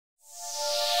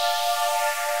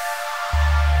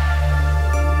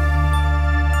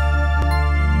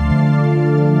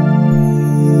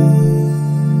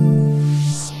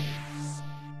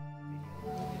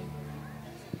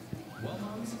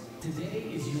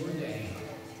your day.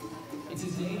 It's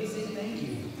a day to say thank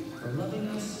you for loving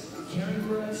us, caring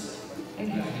for us, and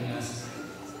guiding us.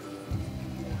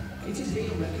 It's a day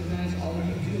to recognize all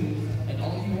you do and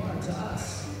all you are to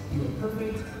us. You are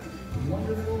perfect,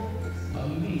 wonderful,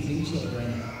 amazing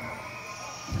children.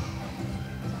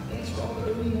 Thanks for all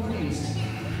the early mornings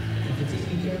and for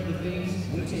taking care of the things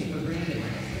we take for granted.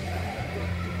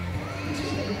 Thanks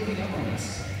for never giving up on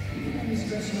us, even when we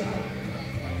stress you out.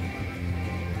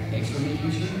 Thanks for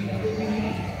making sure we have what we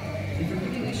need, and for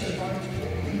giving us your heart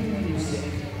even when you're sick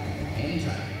and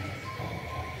tired.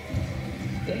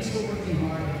 Thanks for working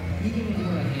hard even when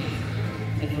we're ahead,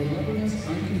 and for loving us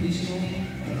unconditionally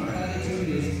when our attitude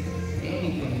is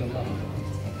anything but loving.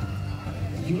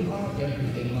 You are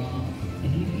everything, Mom,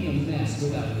 and we'd be a mess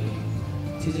without you.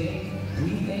 Today, we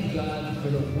thank God for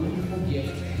the wonderful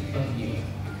gift of you.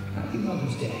 Happy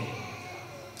Mother's Day.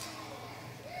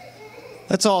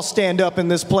 Let's all stand up in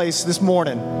this place this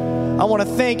morning. I want to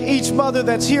thank each mother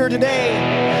that's here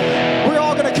today. We're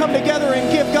all going to come together and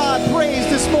give God praise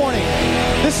this morning.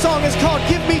 This song is called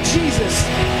Give Me Jesus,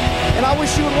 and I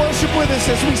wish you would worship with us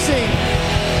as we sing.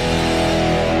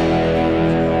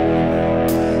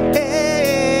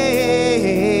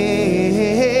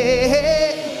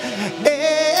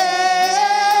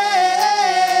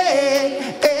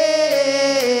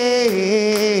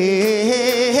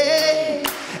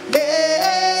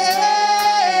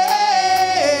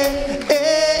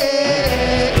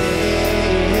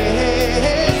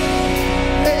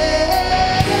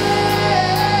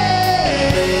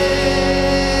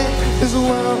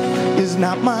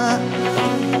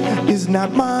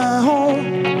 Not my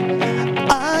home.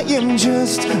 I am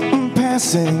just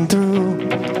passing through.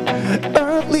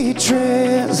 Earthly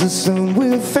treasures soon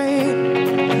will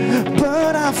fade,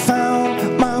 but I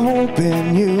found my hope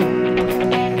in you.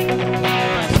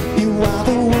 You are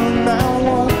the one I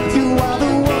want. You are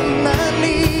the one I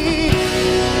need.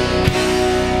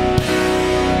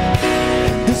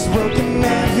 This broken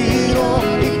heavy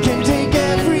Lord, it can take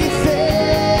everything.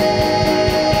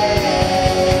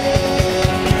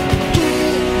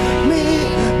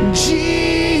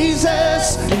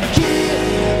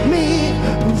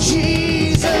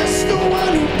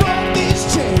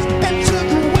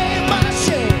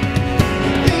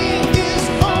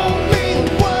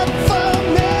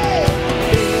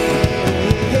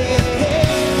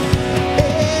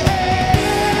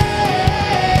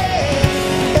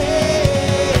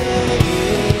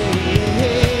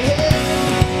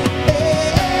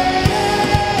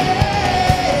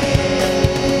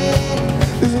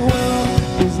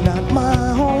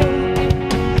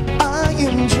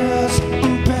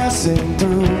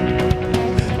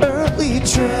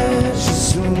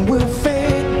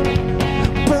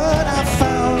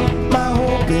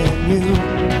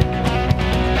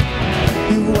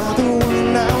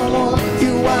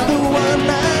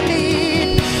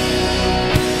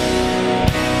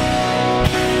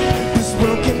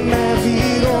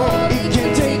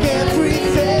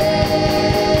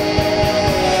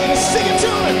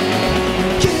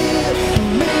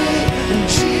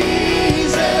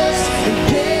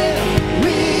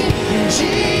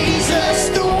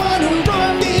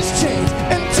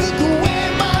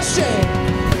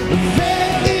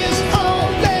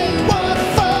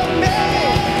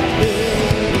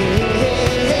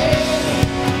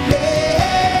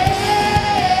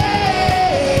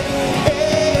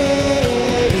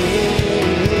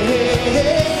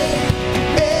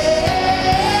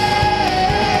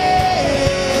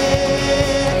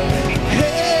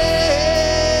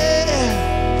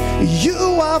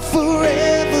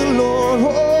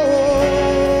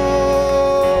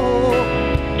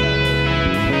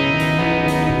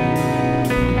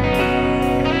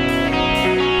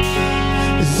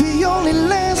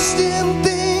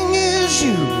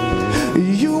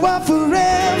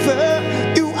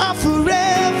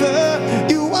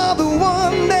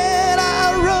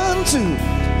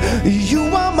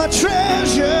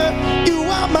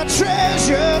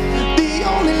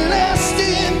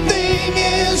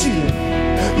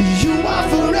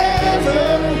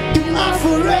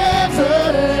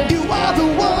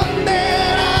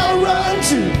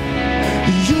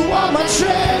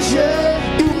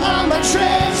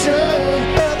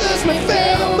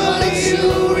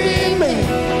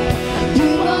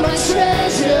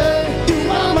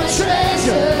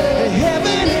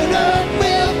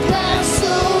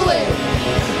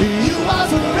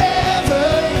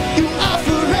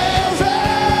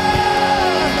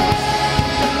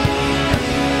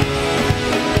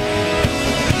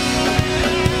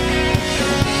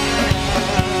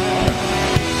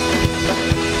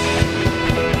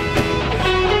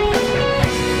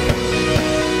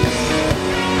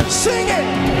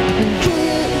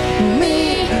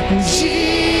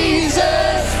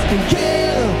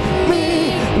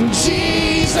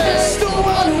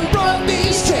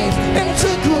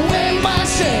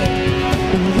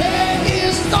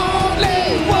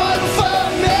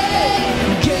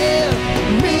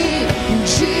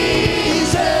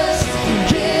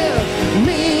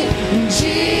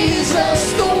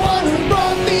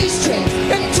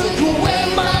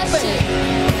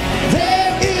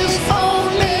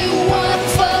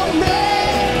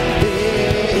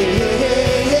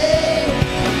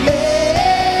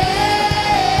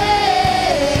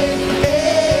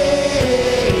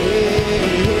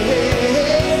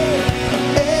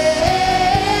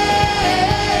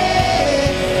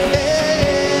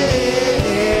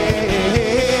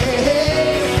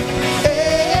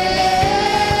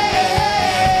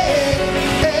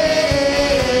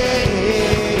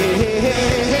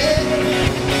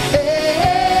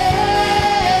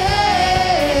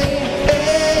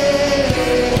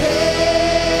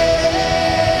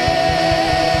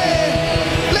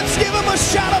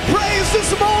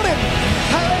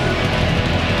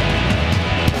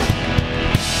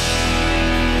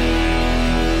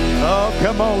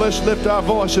 Come on, let's lift our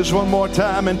voices one more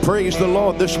time and praise the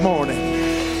Lord this morning.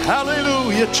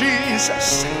 Hallelujah,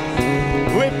 Jesus.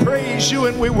 We praise you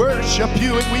and we worship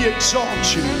you and we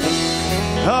exalt you.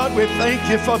 God, we thank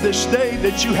you for this day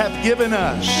that you have given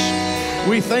us.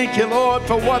 We thank you, Lord,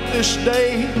 for what this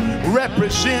day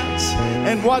represents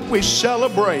and what we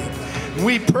celebrate.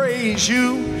 We praise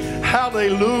you.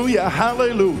 Hallelujah,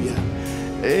 hallelujah.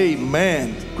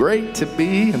 Amen. Great to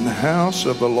be in the house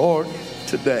of the Lord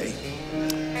today.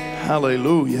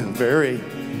 Hallelujah. Very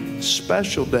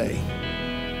special day.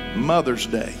 Mother's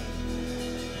Day.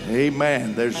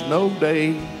 Amen. There's no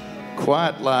day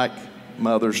quite like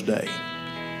Mother's Day.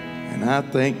 And I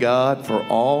thank God for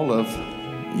all of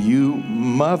you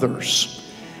mothers.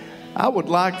 I would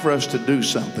like for us to do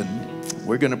something.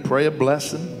 We're going to pray a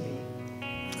blessing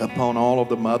upon all of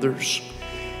the mothers.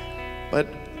 But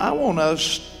I want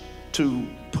us to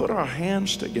put our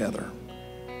hands together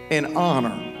in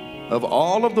honor of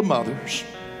all of the mothers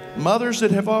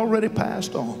that have already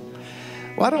passed on.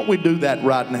 Why don't we do that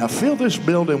right now? Fill this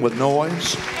building with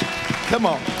noise. Come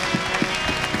on.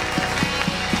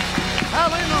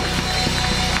 Hallelujah.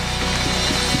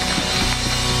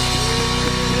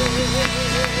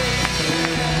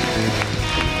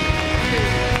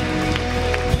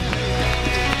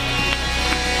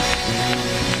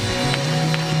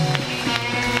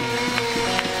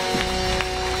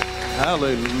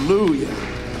 Hallelujah.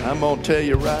 I'm going to tell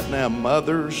you right now,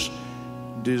 mothers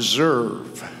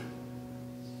deserve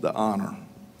the honor.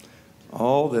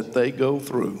 All that they go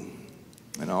through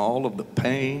and all of the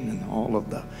pain and all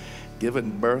of the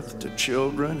giving birth to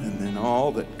children and then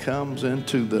all that comes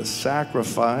into the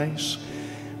sacrifice,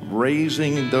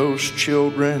 raising those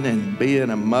children and being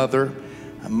a mother.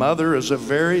 A mother is a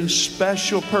very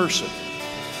special person.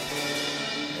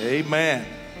 Amen.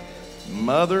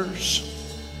 Mothers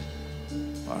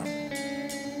are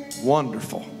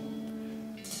wonderful.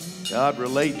 God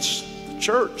relates the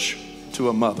church to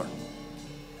a mother.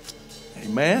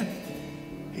 Amen.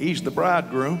 He's the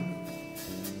bridegroom.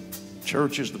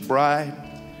 Church is the bride.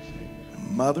 A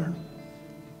mother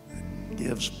that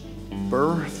gives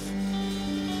birth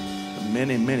to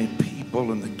many, many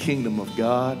people in the kingdom of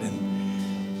God.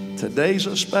 And today's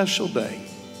a special day.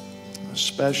 A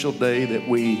special day that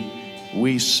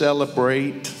we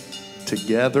celebrate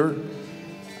together.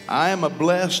 I am a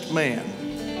blessed man.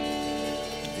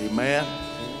 Amen.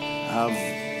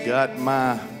 I've got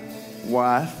my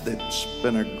wife that's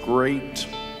been a great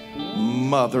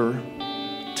mother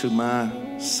to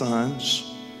my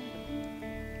sons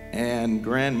and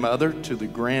grandmother to the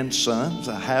grandsons.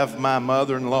 I have my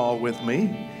mother-in-law with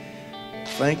me.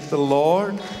 Thank the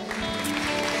Lord.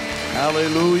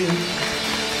 Hallelujah.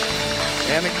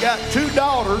 And I got two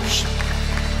daughters,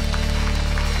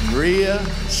 Maria,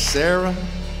 Sarah,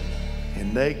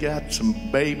 and they got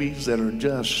some babies that are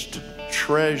just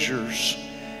treasures,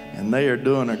 and they are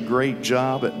doing a great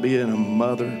job at being a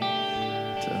mother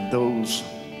to those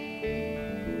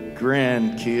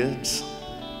grandkids.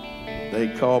 They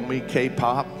call me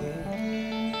K-Pop.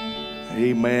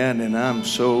 Amen. And I'm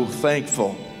so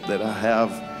thankful that I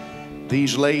have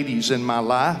these ladies in my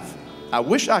life. I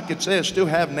wish I could say I still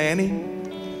have Nanny,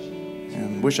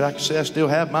 and wish I could say I still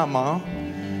have my mom.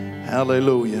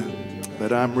 Hallelujah.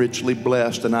 But I'm richly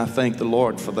blessed, and I thank the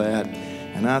Lord for that.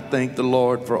 And I thank the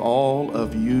Lord for all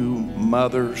of you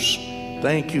mothers.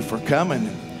 Thank you for coming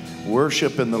and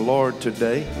worshiping the Lord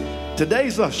today.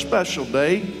 Today's a special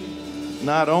day,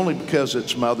 not only because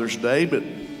it's Mother's Day, but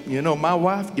you know, my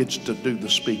wife gets to do the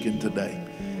speaking today.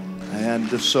 And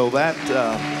so that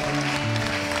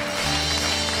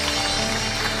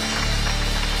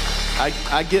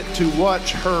I get to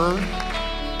watch her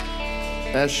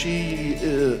as she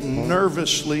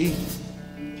nervously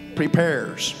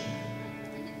prepares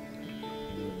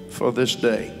for this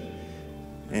day,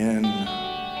 and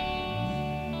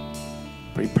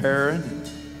preparing,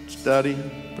 studying,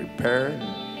 preparing,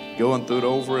 going through it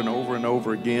over and over and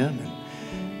over again.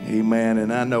 Amen.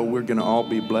 And I know we're going to all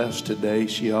be blessed today.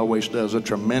 She always does a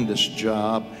tremendous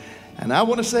job. And I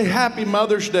want to say Happy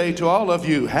Mother's Day to all of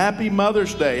you. Happy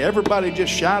Mother's Day. Everybody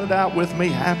just shout it out with me.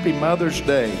 Happy Mother's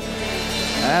Day.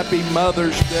 Happy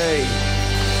Mother's Day.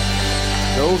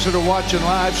 Those that are watching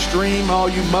live stream, all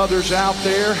you mothers out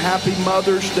there, Happy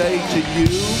Mother's Day to you.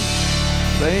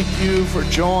 Thank you for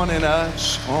joining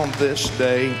us on this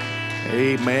day.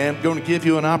 Amen. I'm going to give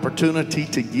you an opportunity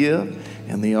to give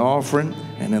in the offering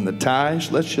and in the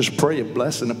tithes. Let's just pray a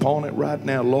blessing upon it right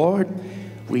now. Lord,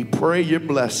 we pray your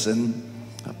blessing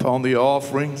upon the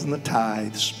offerings and the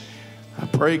tithes. I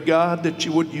pray, God, that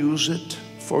you would use it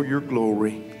for your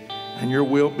glory and your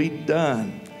will be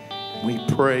done. We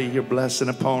pray your blessing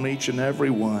upon each and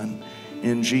every one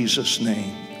in Jesus'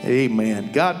 name.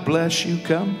 Amen. God bless you.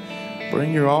 Come,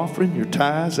 bring your offering, your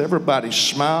tithes. Everybody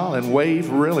smile and wave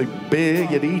really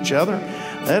big at each other.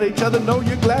 Let each other know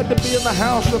you're glad to be in the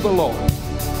house of the Lord.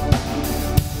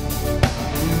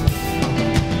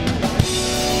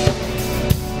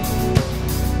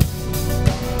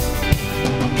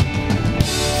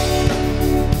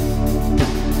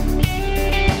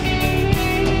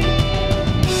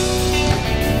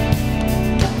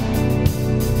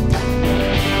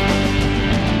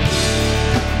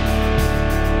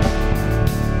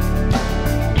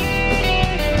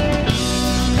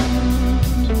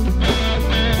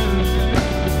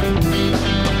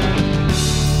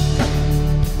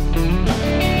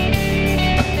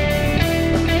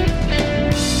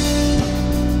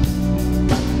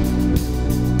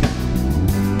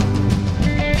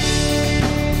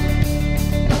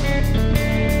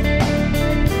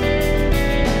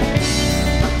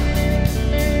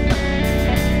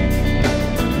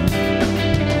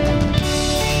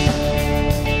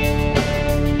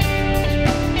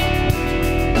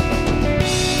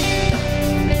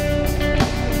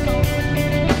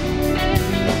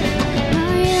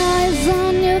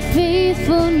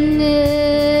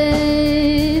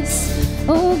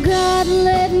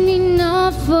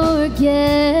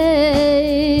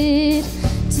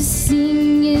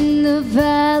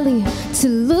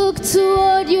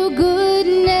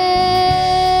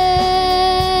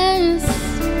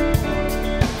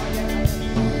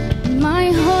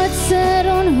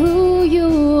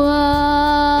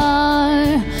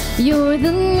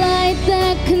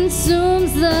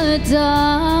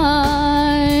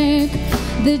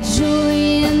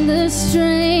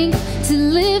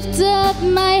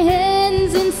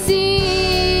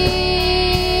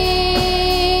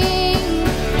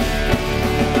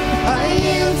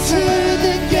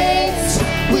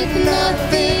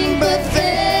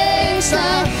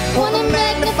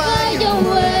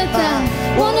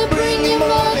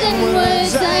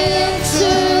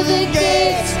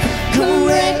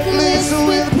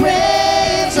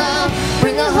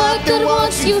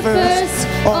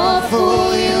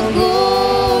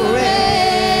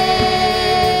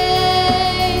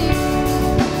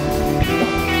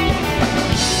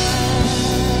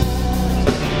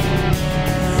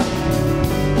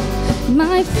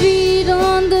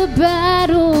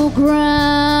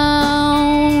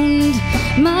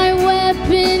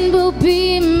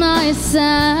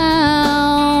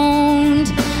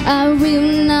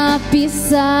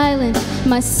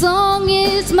 My song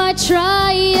is my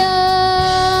triumph.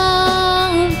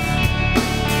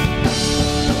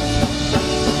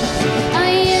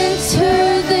 I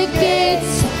enter the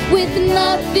gates with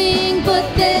nothing but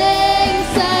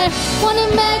thanks. I want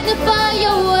to magnify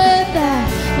your worth.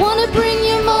 I want to bring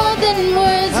you more than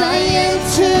words. I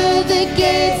enter the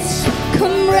gates,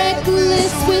 come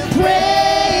reckless with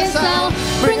praise. I'll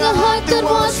bring a heart that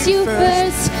wants you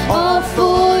first, all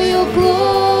for your glory.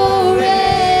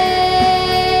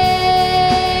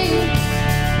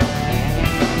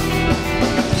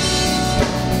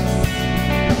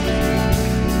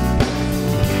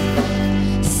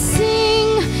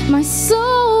 My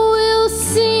soul will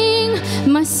sing,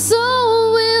 my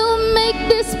soul will make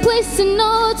this place an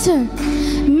altar,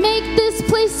 make this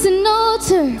place an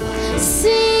altar.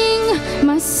 Sing,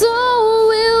 my soul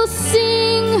will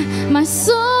sing, my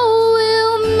soul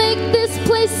will make this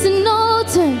place an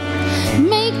altar,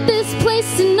 make this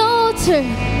place an altar.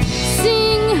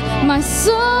 Sing, my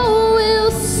soul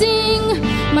will sing,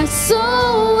 my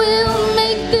soul will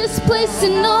make this place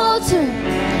an altar,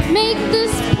 make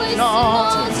this place an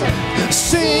altar.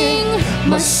 Sing,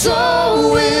 my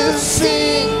soul will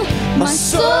sing, my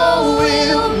soul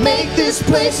will make this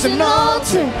place an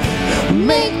altar,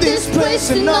 make this place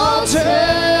an altar.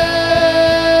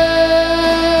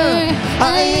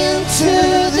 I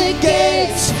enter the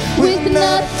gates with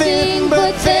nothing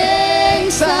but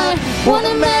thanks. I want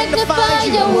to magnify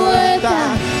your worth.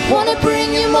 I want to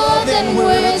bring you more than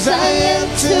words. I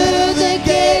enter the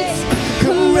gates,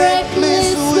 come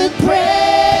reckless with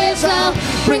praise. I'll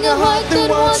bring a heart that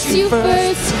wants you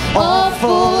first, all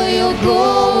for your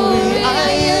glory.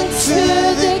 I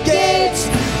enter the gates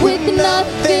with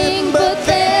nothing but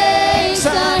thanks.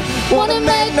 I want to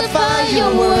magnify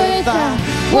your worth. I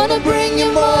want to bring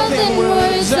you more than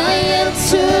words. I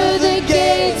enter the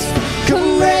gates,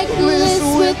 come reckless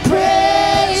with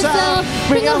praise. I'll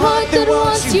bring a heart that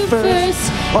wants you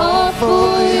first, all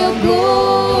for your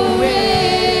glory.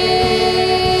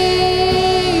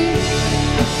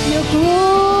 Your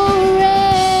glory.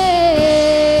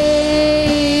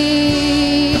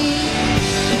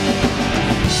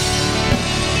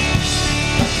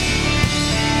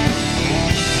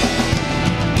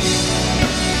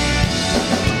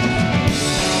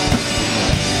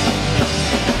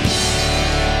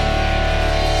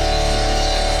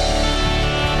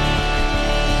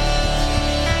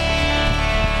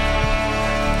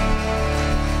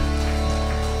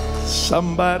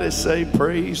 Somebody say,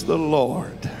 praise the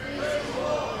Lord.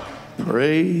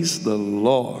 Praise the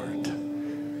Lord.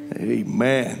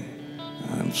 Amen.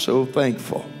 I'm so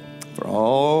thankful for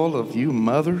all of you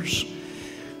mothers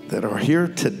that are here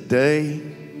today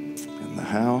in the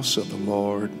house of the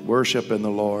Lord, worshiping the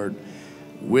Lord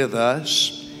with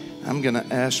us. I'm going to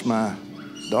ask my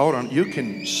daughter, you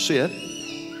can sit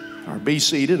or be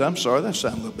seated. I'm sorry, that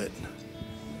sounded a little bit.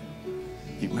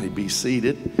 You may be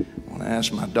seated. I want to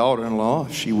ask my daughter-in-law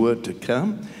if she would to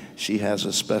come. She has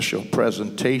a special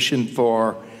presentation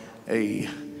for a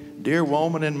dear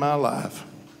woman in my life,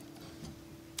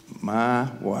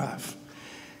 my wife.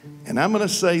 And I'm going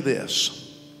to say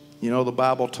this. You know, the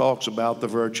Bible talks about the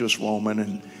virtuous woman,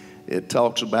 and it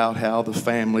talks about how the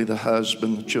family, the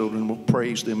husband, the children will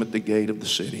praise them at the gate of the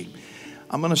city.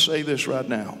 I'm going to say this right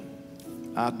now.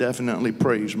 I definitely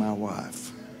praise my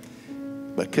wife,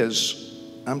 because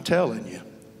I'm telling you,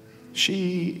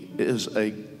 she is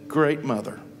a great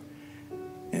mother,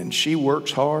 and she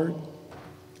works hard.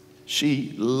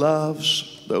 She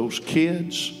loves those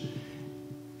kids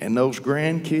and those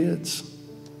grandkids.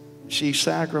 She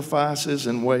sacrifices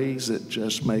in ways that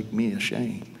just make me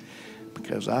ashamed,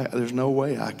 because there's no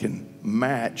way I can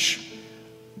match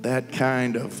that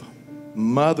kind of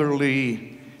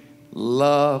motherly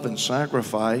love and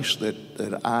sacrifice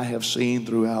that I have seen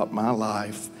throughout my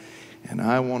life. And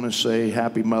I want to say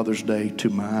happy Mother's Day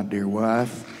to my dear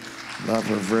wife. Love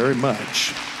her very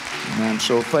much. And I'm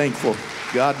so thankful.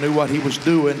 God knew what he was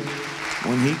doing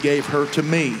when he gave her to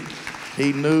me.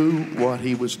 He knew what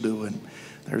he was doing.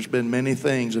 There's been many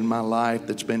things in my life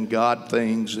that's been God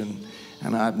things, and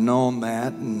I've known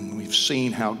that, and we've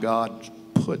seen how God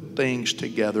put things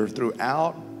together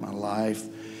throughout my life.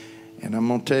 And I'm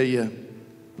going to tell you,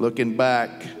 looking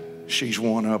back, she's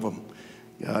one of them.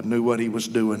 God knew what he was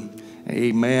doing.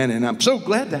 Amen. And I'm so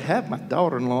glad to have my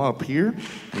daughter-in-law up here.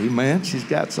 Amen. She's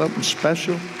got something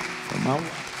special for my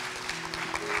wife.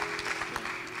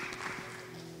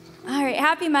 All right.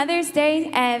 Happy Mother's Day,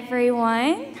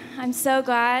 everyone. I'm so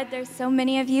glad there's so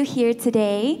many of you here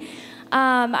today.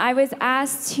 I was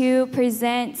asked to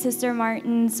present Sister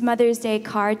Martin's Mother's Day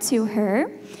card to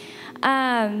her.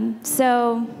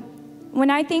 So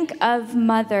when I think of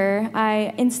mother,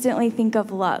 I instantly think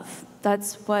of love.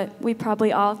 That's what we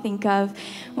probably all think of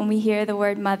when we hear the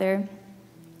word mother.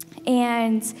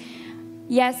 And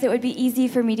yes, it would be easy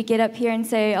for me to get up here and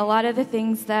say a lot of the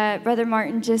things that Brother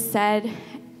Martin just said,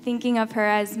 thinking of her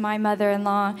as my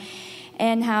mother-in-law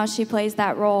and how she plays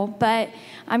that role. But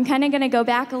I'm kind of going to go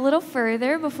back a little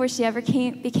further before she ever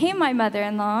became my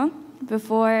mother-in-law,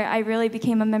 before I really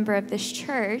became a member of this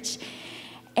church,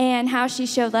 and how she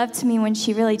showed love to me when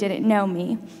she really didn't know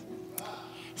me.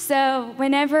 So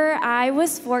whenever I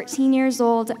was 14 years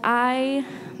old, I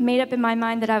made up in my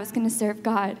mind that I was going to serve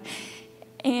God.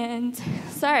 And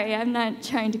sorry, I'm not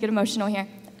trying to get emotional here.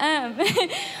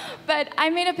 But I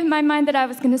made up in my mind that I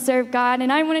was going to serve God,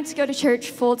 and I wanted to go to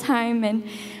church full time, and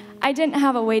I didn't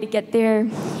have a way to get there.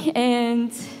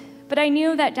 But I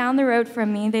knew that down the road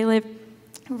from me, they lived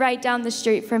right down the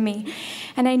street from me,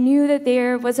 and I knew that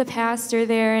there was a pastor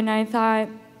there, and I thought,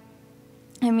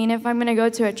 I mean, if I'm going to go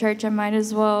to a church, I might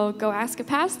as well go ask a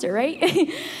pastor,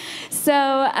 right? So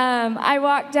I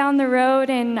walked down the road,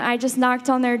 and I just knocked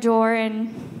on their door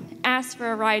and asked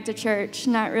for a ride to church,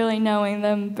 not really knowing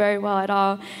them very well at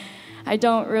all. I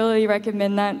don't really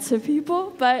recommend that to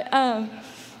people, but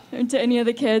to any of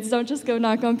the kids, don't just go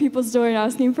knock on people's door and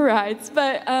asking for rides.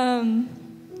 But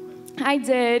I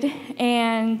did,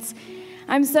 and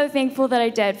I'm so thankful that I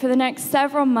did. For the next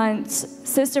several months,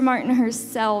 Sister Martin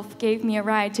herself gave me a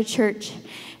ride to church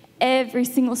every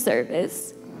single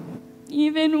service.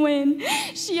 Even when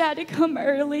she had to come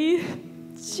early,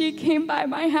 she came by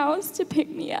my house to pick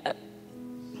me up.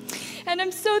 And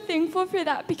I'm so thankful for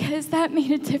that, because that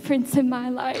made a difference in my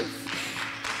life.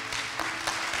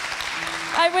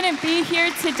 I wouldn't be here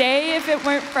today if it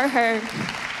weren't for her.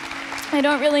 I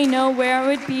don't really know where I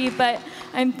would be, but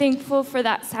I'm thankful for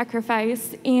that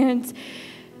sacrifice. And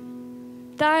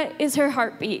that is her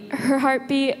heartbeat. Her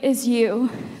heartbeat is you,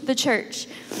 the church.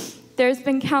 There's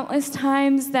been countless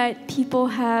times that people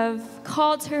have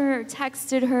called her or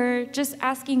texted her just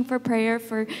asking for prayer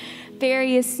for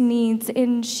various needs,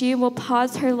 and she will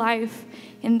pause her life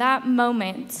in that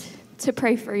moment to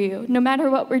pray for you, no matter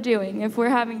what we're doing. If we're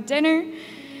having dinner,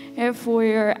 if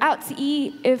we're out to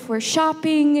eat, if we're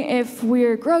shopping, if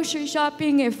we're grocery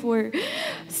shopping, if we're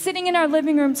sitting in our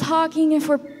living room talking, if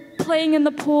we're playing in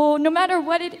the pool, no matter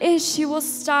what it is, she will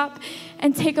stop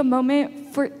and take a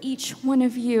moment for each one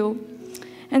of you.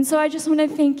 And so I just want to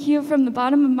thank you from the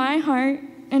bottom of my heart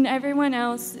and everyone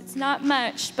else. It's not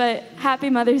much, but happy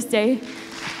Mother's Day.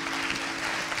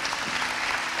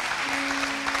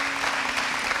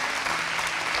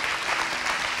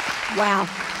 Wow.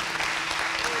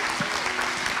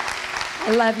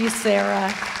 I love you,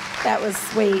 Sarah. That was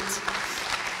sweet.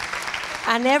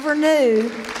 I never knew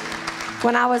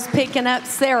when I was picking up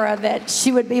Sarah that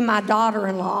she would be my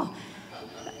daughter-in-law.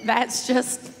 That's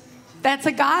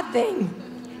a God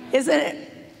thing, isn't it?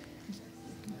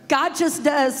 God just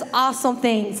does awesome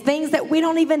things that we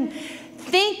don't even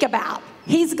think about.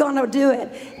 He's going to do it.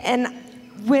 And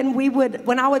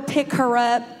when I would pick her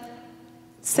up,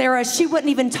 Sarah, she wouldn't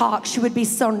even talk. She would be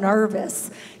so nervous.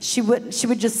 She would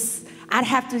just, I'd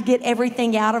have to get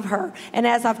everything out of her. And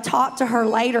as I've talked to her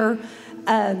later,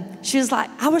 she was like,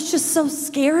 I was just so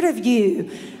scared of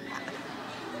you.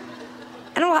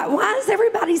 And I'm like, why is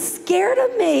everybody scared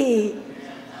of me?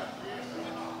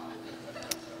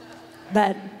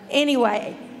 But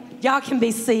anyway, y'all can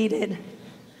be seated.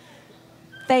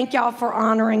 Thank y'all for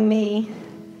honoring me.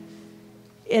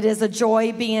 It is a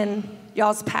joy being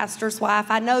y'all's pastor's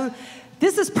wife. I know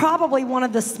this is probably one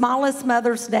of the smallest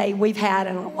Mother's Day we've had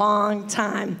in a long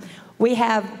time. We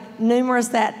have numerous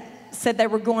that said they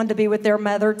were going to be with their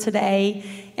mother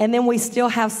today, and then we still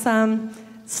have some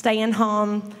staying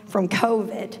home from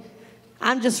COVID.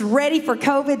 I'm just ready for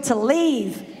COVID to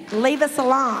leave us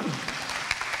alone.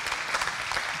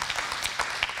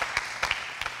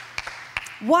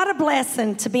 What a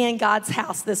blessing to be in God's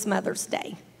house this Mother's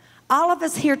Day. All of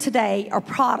us here today are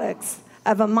products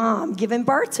of a mom giving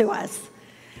birth to us.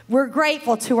 We're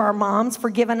grateful to our moms for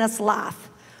giving us life.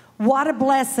 What a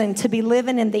blessing to be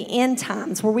living in the end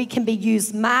times where we can be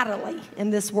used mightily in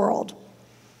this world.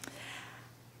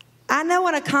 I know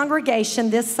in a congregation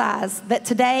this size that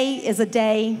today is a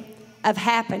day of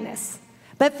happiness,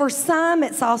 but for some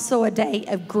it's also a day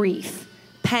of grief,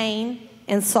 pain,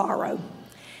 and sorrow.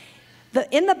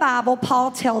 In the Bible,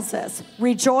 Paul tells us,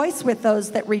 rejoice with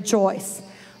those that rejoice,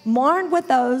 mourn with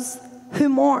those who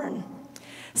mourn.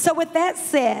 So with that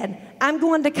said, I'm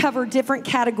going to cover different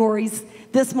categories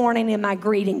this morning in my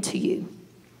greeting to you.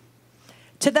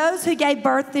 To those who gave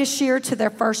birth this year to their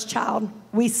first child,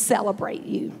 we celebrate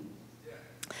you.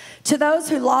 To those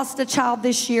who lost a child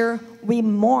this year, we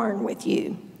mourn with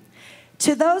you.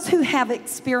 To those who have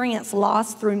experienced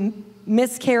loss through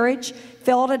miscarriage,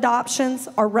 failed adoptions,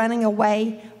 or running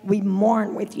away, we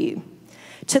mourn with you.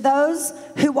 To those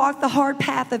who walk the hard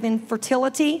path of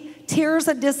infertility, tears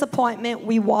of disappointment,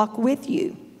 we walk with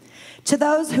you. To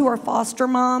those who are foster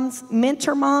moms,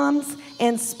 mentor moms,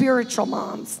 and spiritual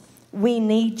moms, we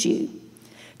need you.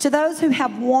 To those who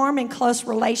have warm and close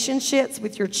relationships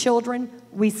with your children,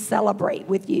 we celebrate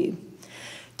with you.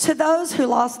 To those who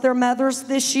lost their mothers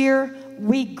this year,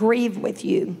 we grieve with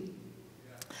you.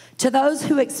 To those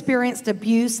who experienced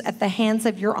abuse at the hands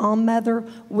of your own mother,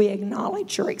 we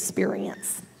acknowledge your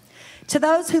experience. To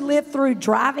those who lived through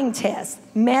driving tests,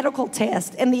 medical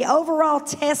tests, and the overall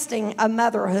testing of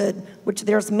motherhood, which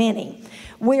there's many,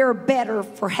 we are better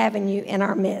for having you in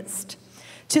our midst.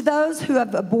 To those who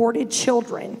have aborted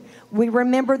children, we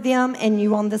remember them and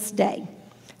you on this day.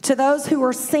 To those who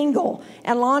are single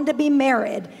and long to be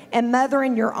married and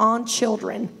mothering your own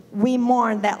children, we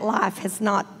mourn that life has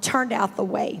not turned out the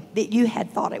way that you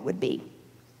had thought it would be.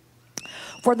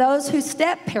 For those who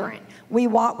step-parent, we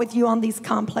walk with you on these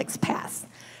complex paths.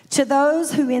 To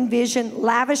those who envision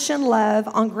lavishing love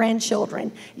on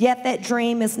grandchildren, yet that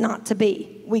dream is not to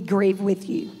be, we grieve with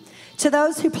you. To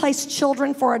those who place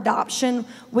children for adoption,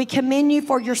 we commend you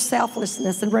for your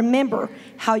selflessness and remember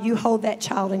how you hold that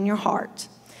child in your heart.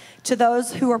 To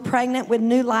those who are pregnant with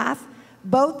new life,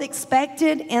 both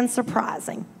expected and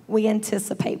surprising, we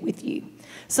anticipate with you.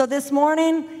 So this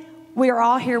morning, we are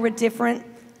all here with different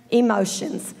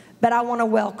emotions, but I want to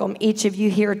welcome each of you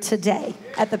here today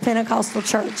at the Pentecostal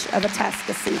Church of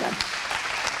Atascocita.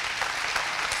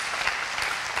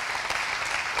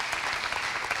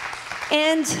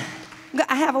 And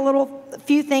I have a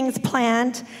few things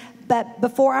planned, but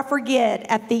before I forget,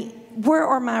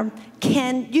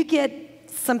 can you get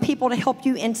some people to help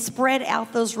you and spread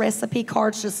out those recipe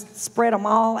cards? Just spread them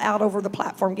all out over the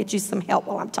platform, get you some help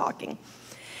while I'm talking.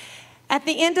 At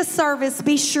the end of service,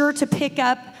 be sure to pick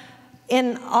up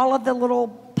in all of the little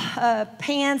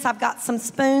pans. I've got some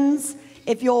spoons.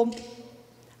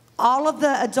 All of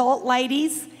the adult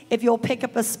ladies, if you'll pick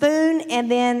up a spoon,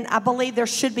 and then I believe there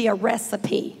should be a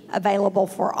recipe available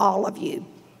for all of you,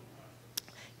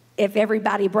 if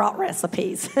everybody brought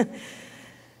recipes.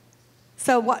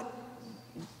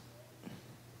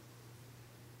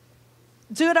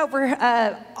 Do it over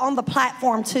on the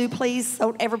platform too, please,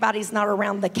 so everybody's not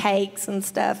around the cakes and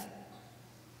stuff.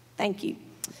 Thank you.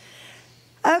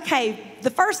 Okay, the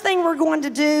first thing we're going to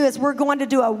do is we're going to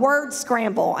do a word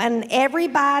scramble, and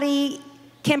everybody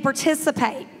can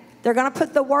participate. They're going to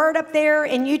put the word up there,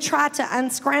 and you try to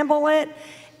unscramble it,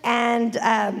 and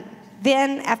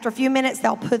then after a few minutes,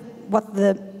 they'll put what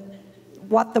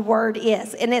the word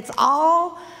is. And it's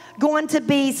all going to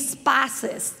be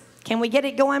spices. Can we get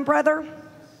it going, brother?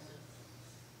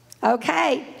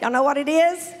 Okay, y'all know what it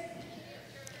is?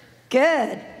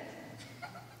 Good.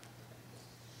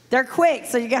 They're quick,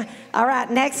 so you got, all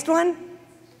right, next one.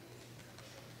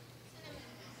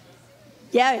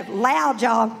 Yeah, loud,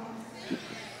 y'all.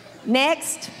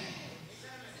 Next.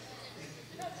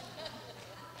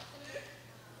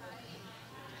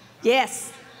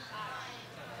 Yes.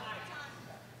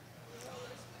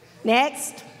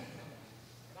 Next.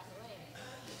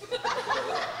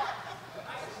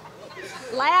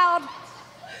 Loud.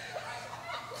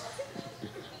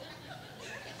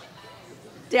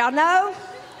 Do y'all know?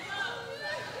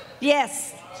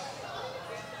 Yes.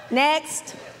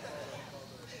 Next.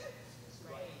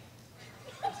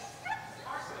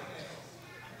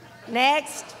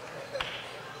 Next.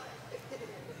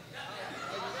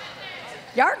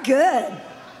 Y'all are good.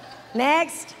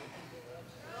 Next.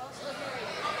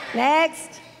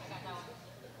 Next.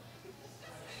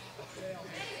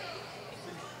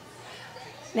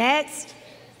 Next.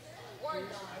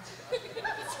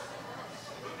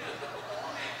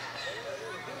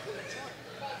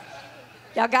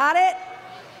 Y'all got it?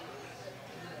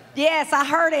 Yes, I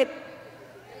heard it.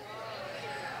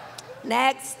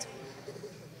 Next.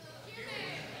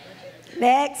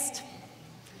 Next.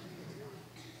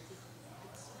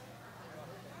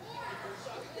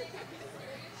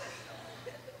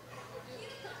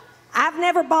 I've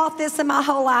never bought this in my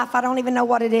whole life. I don't even know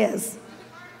what it is.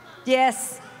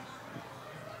 Yes.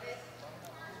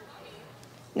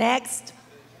 Next.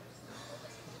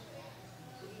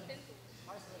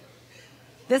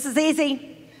 This is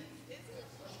easy.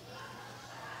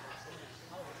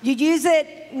 You use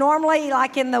it normally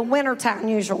like in the wintertime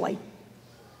usually.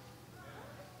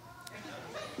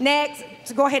 Next,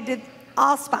 so go ahead and do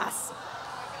allspice.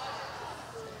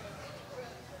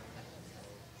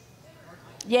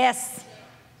 Yes.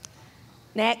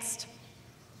 Next.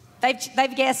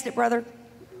 They've guessed it, brother.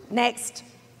 Next.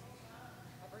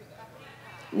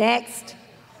 Next.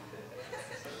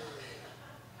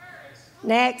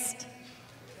 Next.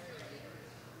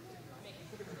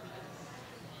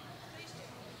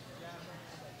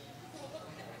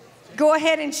 Go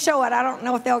ahead and show it. I don't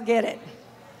know if they'll get it.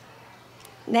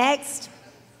 Next.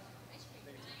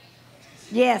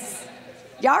 Yes.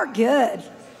 Y'all are good.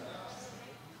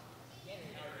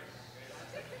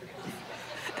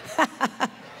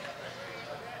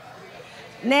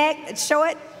 Next. Show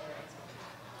it.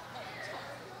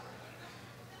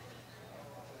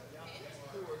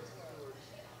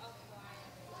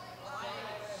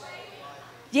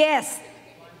 Yes.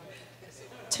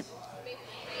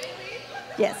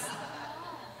 Yes.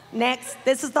 Next.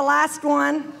 This is the last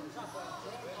one.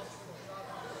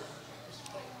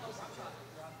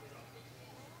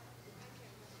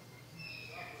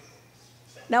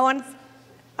 No one's?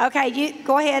 Okay, you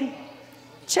go ahead.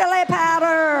 Chili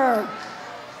powder.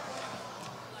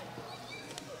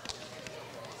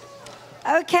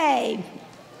 Okay.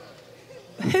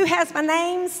 Who has my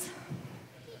names?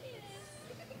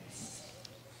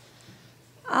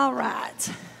 All right.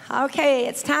 Okay,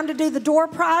 it's time to do the door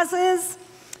prizes.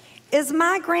 Is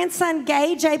my grandson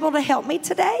Gage able to help me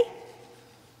today?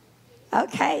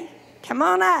 Okay, come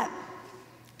on up.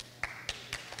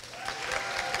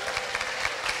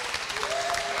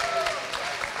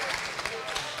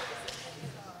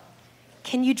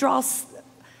 Can you draw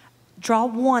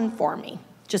one for me?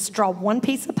 Just draw one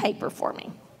piece of paper for me.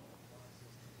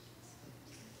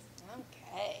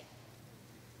 Okay.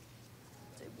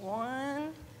 Do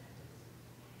one.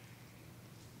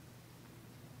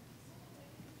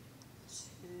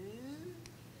 Two.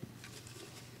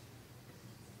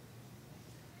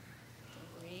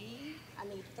 Three. I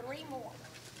need three more.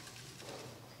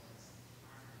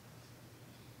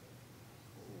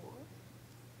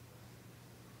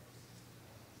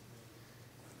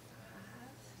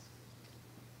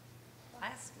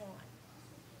 Last one.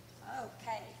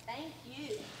 Okay, thank you.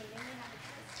 And then we have a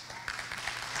kiss.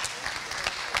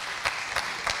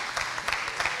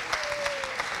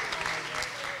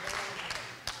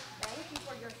 Thank you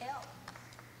for your help.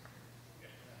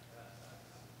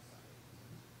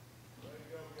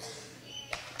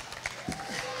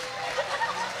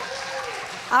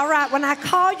 All right, when I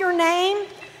call your name,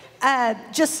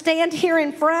 just stand here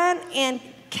in front, and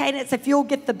Cadence, if you'll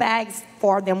get the bags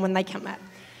for them when they come up.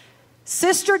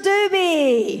 Sister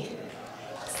Doobie.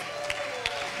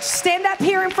 Stand up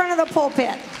here in front of the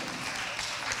pulpit.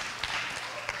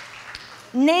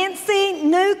 Nancy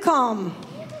Newcomb.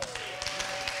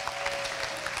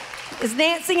 Is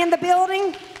Nancy in the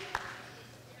building?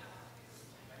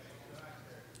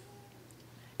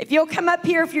 If you'll come up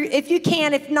here, if you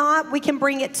can. If not, we can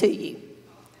bring it to you.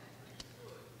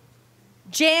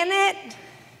 Janet.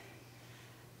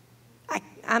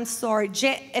 I'm sorry.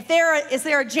 Is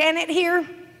there a Janet here?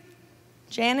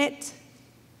 Janet?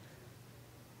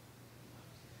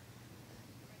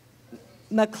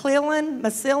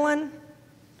 Macillan?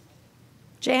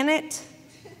 Janet?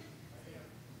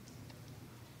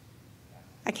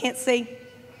 I can't see.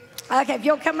 Okay, if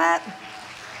you'll come up.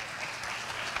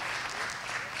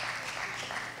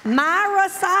 Myra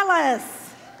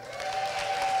Silas.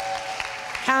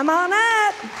 Come on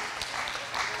up.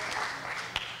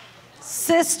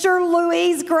 Sister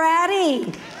Louise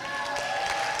Grady.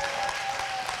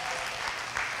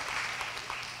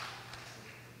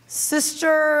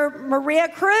 Sister Maria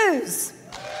Cruz.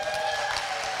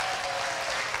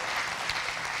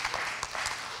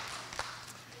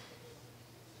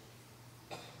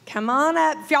 Come on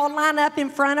up. If y'all line up in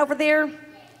front over there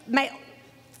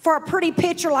for a pretty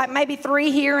picture, like maybe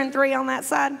 3 here and 3 on that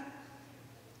side.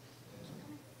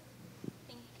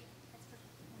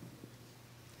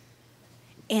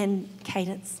 And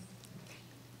Cadence,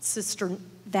 Sister,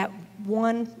 that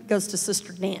one goes to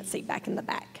Sister Nancy back in the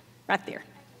back, right there.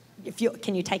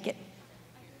 Can you take it?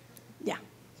 Yeah.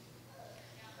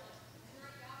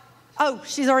 Oh,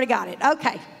 she's already got it.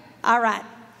 Okay. All right.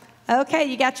 Okay,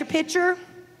 you got your picture?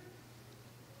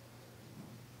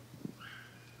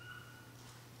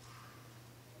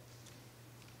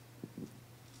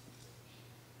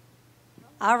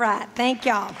 All right, thank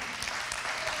y'all.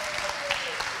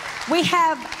 We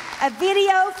have a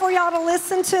video for y'all to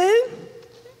listen to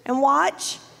and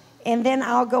watch, and then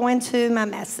I'll go into my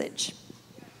message.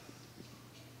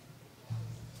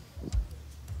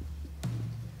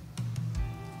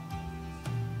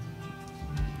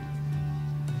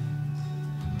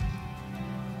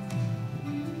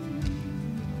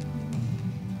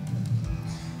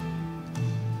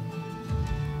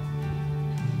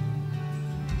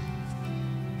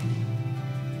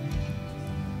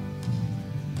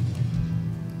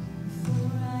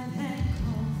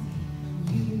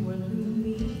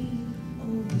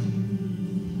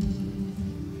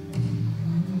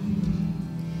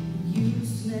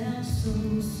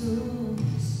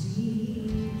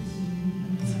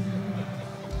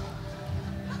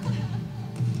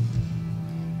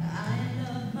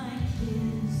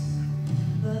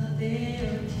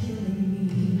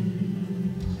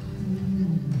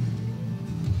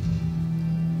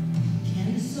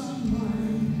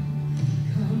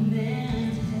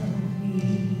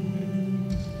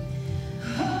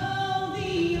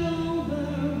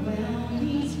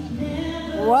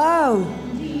 Whoa.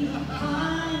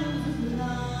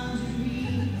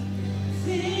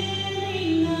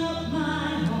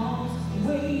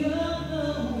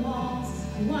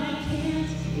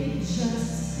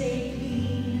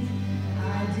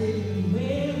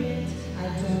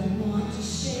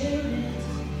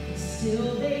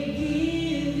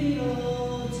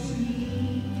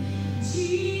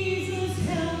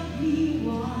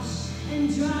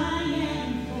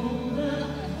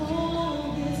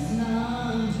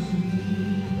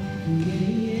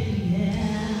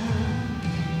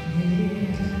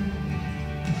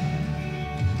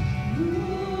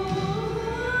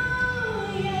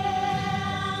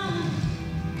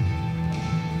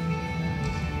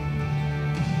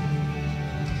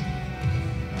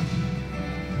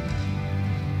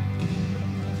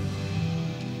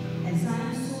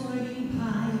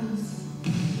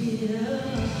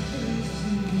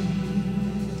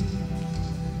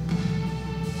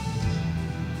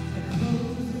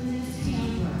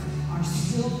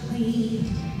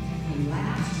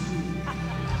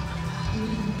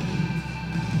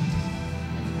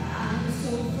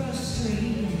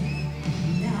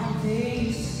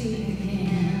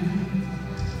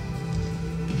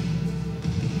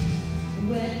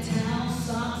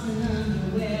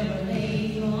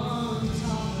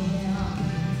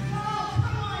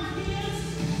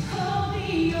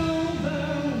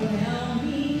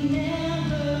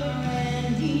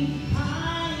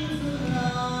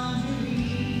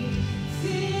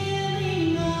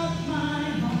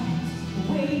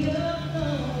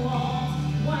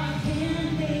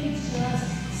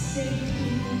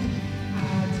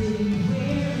 I didn't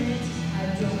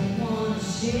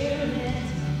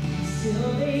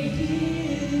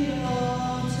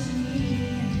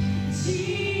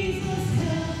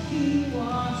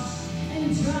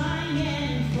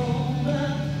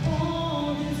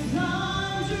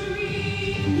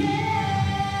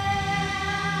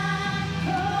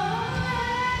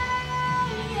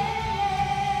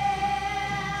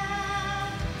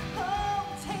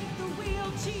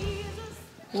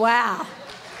Wow.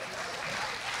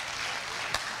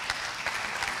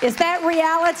 Is that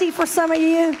reality for some of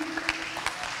you?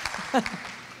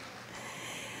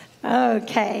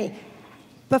 Okay.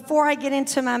 Before I get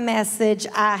into my message,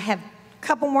 I have a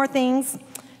couple more things.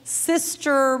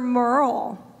 Sister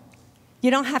Merle, you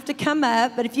don't have to come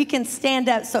up, but if you can stand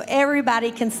up so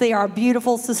everybody can see our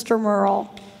beautiful Sister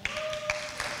Merle.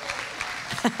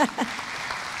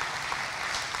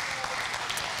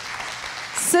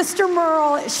 Sister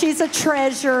Merle, she's a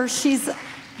treasure. She's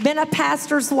been a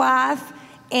pastor's wife,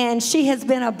 and she has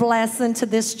been a blessing to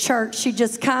this church. She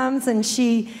just comes, and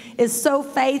she is so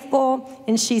faithful,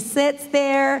 and she sits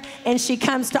there, and she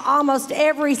comes to almost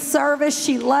every service.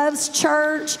 She loves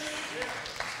church.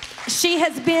 She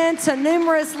has been to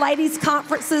numerous ladies'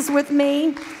 conferences with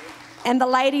me and the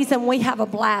ladies, and we have a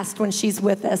blast when she's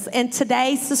with us. And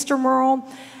today, Sister Merle,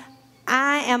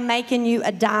 I am making you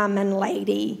a diamond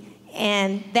lady.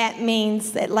 And that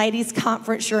means that ladies'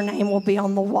 conference, your name will be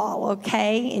on the wall,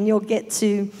 okay? And you'll get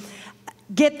to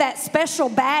get that special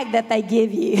bag that they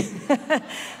give you.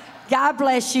 God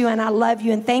bless you, and I love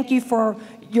you, and thank you for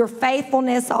your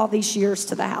faithfulness all these years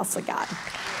to the house of God.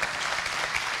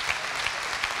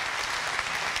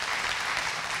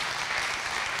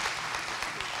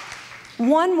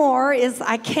 One more is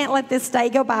I can't let this day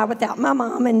go by without my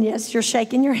mom. And yes, you're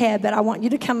shaking your head, but I want you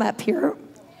to come up here.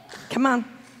 Come on.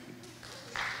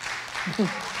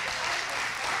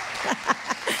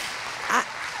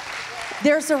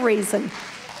 There's a reason.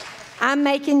 I'm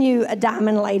making you a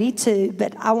diamond lady too,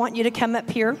 but I want you to come up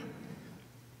here.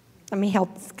 Let me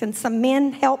help. Can some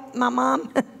men help my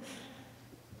mom?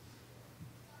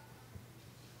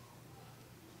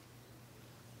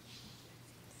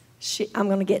 I'm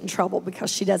going to get in trouble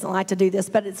because she doesn't like to do this,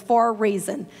 but it's for a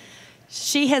reason.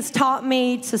 She has taught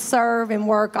me to serve and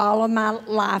work all of my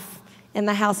life in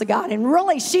the house of God. And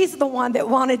really, she's the one that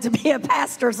wanted to be a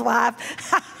pastor's wife.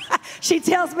 She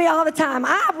tells me all the time,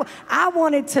 I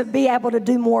wanted to be able to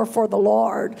do more for the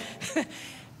Lord.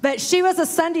 But she was a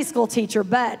Sunday school teacher,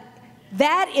 but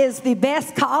that is the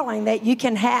best calling that you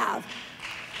can have.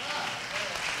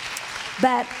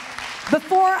 But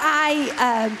before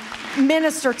I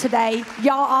minister today,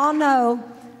 y'all all know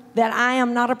that I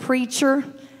am not a preacher.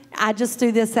 I just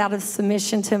do this out of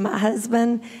submission to my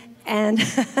husband. And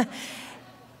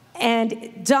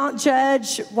and don't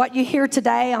judge what you hear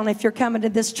today on if you're coming to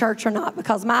this church or not,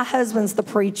 because my husband's the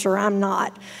preacher, I'm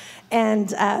not.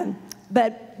 And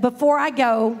but before I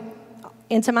go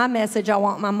into my message, I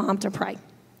want my mom to pray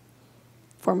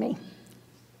for me.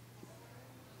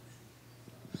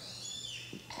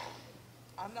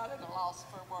 I'm not at a loss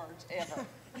for words ever.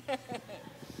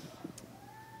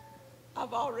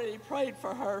 I've already prayed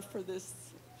for her for this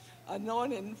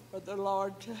anointing for the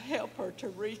Lord to help her to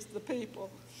reach the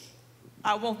people.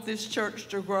 I want this church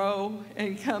to grow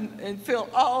and come and fill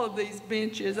all of these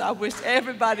benches. I wish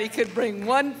everybody could bring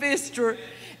one visitor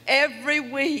every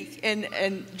week, and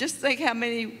just think how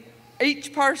many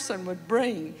each person would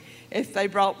bring if they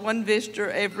brought one visitor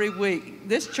every week.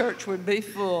 This church would be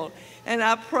full. And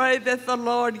I pray that the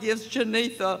Lord gives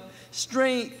Janetha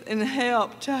strength and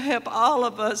help to help all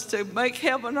of us to make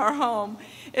heaven our home.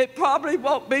 It probably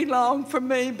won't be long for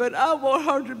me, but I want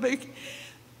her to be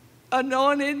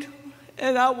anointed,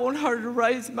 and I want her to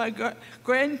raise my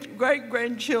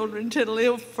great-grandchildren to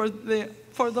live for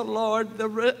the Lord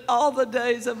all the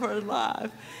days of her life.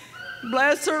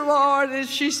 Bless her, Lord, as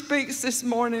she speaks this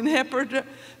morning. Help her to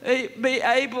be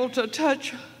able to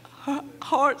touch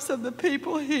hearts of the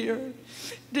people here.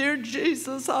 Dear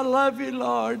Jesus, I love you,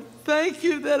 Lord. Thank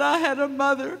you that I had a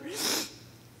mother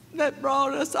that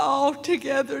brought us all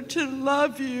together to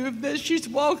love you, that she's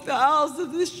walked the aisles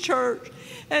of this church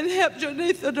and helped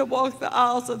Janetha to walk the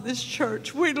aisles of this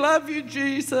church. We love you,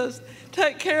 Jesus.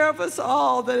 Take care of us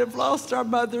all that have lost our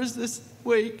mothers this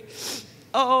week.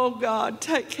 Oh, God,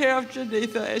 take care of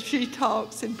Janetha as she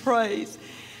talks and prays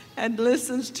and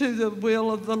listens to the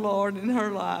will of the Lord in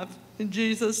her life. In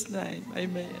Jesus' name,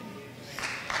 amen.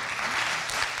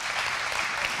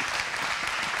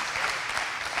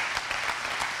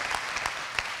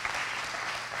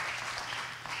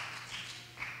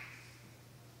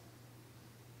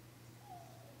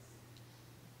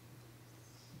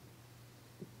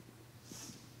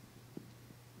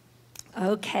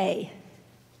 Okay.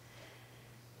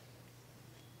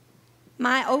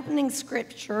 My opening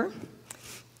scripture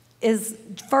is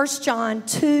 1 John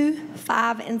 2,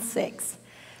 5, and 6.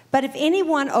 But if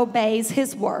anyone obeys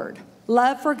his word,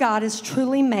 love for God is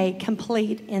truly made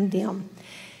complete in them.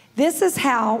 This is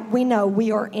how we know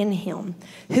we are in him.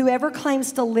 Whoever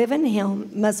claims to live in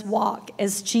him must walk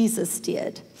as Jesus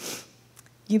did.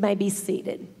 You may be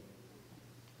seated.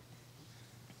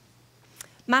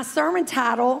 My sermon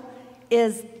title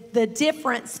is The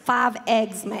Difference 5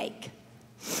 Eggs Make.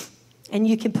 And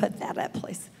you can put that up,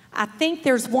 please. I think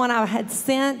there's one I had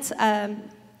sent that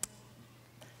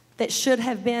should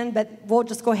have been, but we'll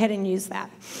just go ahead and use that.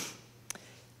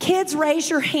 Kids, raise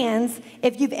your hands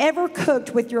if you've ever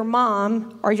cooked with your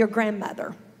mom or your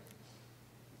grandmother.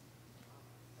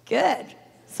 Good.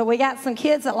 So we got some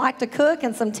kids that like to cook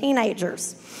and some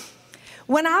teenagers.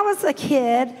 When I was a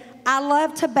kid, I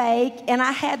loved to bake, and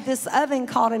I had this oven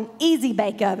called an Easy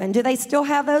Bake Oven. Do they still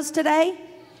have those today?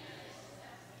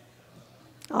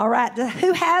 All right.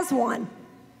 Who has one?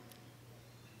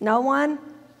 No one?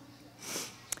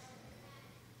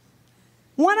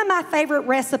 One of my favorite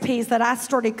recipes that I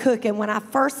started cooking when I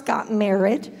first got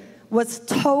married was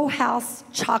Toll House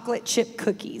chocolate chip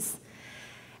cookies.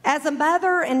 As a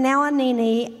mother and now a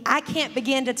nene, I can't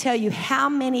begin to tell you how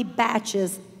many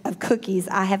batches of cookies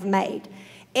I have made.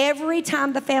 Every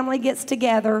time the family gets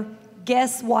together,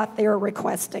 guess what they're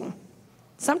requesting?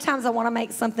 Sometimes I want to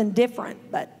make something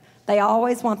different, but they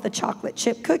always want the chocolate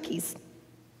chip cookies.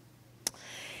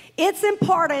 It's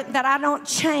important that I don't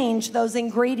change those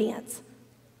ingredients.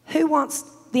 Who wants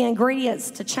the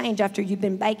ingredients to change after you've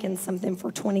been baking something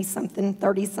for 20-something,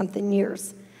 30-something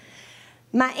years?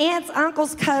 My aunts,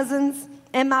 uncles, cousins,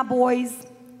 and my boys,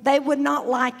 they would not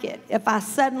like it if I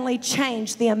suddenly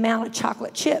changed the amount of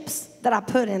chocolate chips that I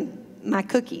put in my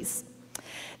cookies.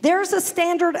 There's a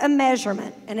standard of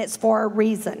measurement, and it's for a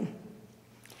reason.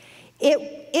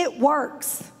 It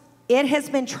works. It has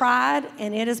been tried,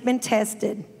 and it has been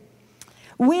tested.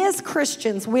 We as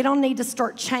Christians, we don't need to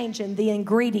start changing the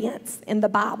ingredients in the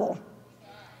Bible.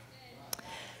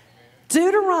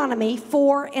 Deuteronomy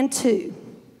 4:2.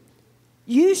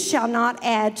 You shall not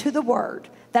add to the word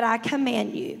that I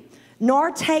command you,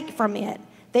 nor take from it,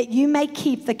 that you may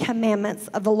keep the commandments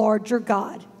of the Lord your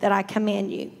God that I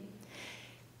command you.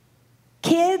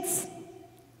 Kids,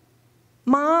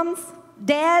 moms,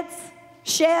 dads,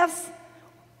 chefs,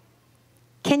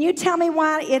 can you tell me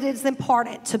why it is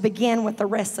important to begin with the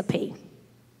recipe?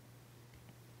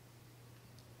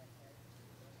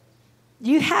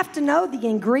 You have to know the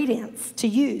ingredients to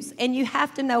use, and you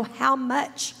have to know how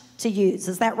much to use.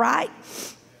 Is that right?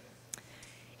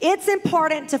 It's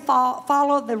important to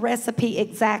follow the recipe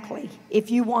exactly if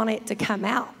you want it to come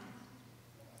out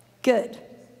good.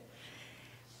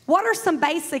 What are some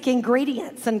basic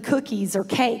ingredients in cookies or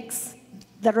cakes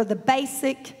that are the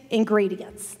basic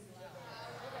ingredients?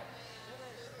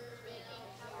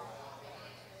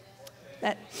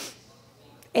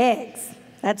 Eggs.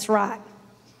 That's right.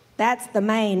 That's the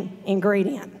main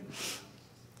ingredient.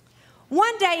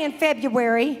 One day in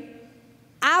February,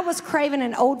 I was craving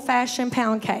an old-fashioned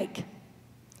pound cake.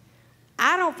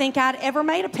 I don't think I'd ever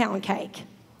made a pound cake.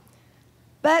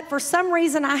 But for some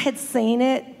reason, I had seen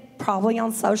it, probably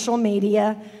on social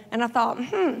media, and I thought,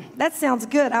 that sounds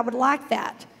good. I would like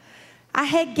that. I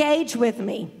had Gage with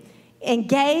me, and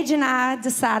Gage and I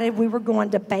decided we were going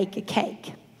to bake a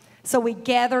cake. So we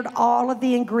gathered all of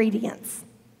the ingredients.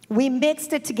 We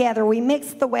mixed it together. We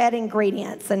mixed the wet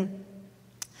ingredients, and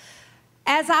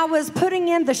as I was putting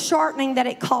in the shortening that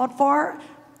it called for,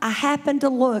 I happened to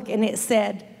look and it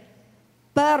said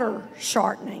butter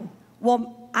shortening.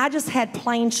 Well, I just had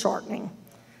plain shortening.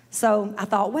 So I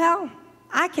thought, well,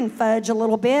 I can fudge a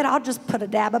little bit. I'll just put a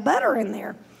dab of butter in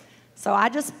there. So I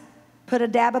just put a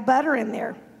dab of butter in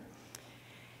there.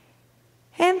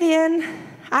 And then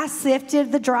I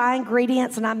sifted the dry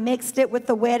ingredients and I mixed it with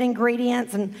the wet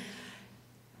ingredients and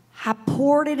I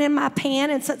poured it in my pan.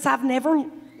 And since I've never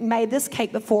made this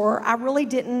cake before, I really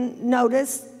didn't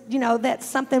notice, that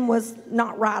something was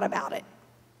not right about it.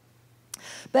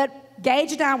 But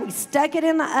Gage and I, we stuck it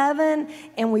in the oven,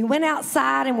 and we went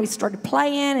outside, and we started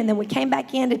playing, and then we came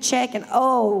back in to check, and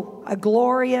a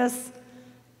glorious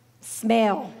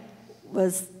smell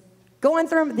was going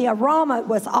through. The aroma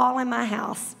was all in my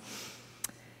house.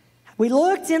 We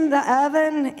looked in the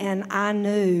oven, and I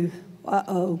knew,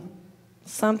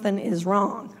 something is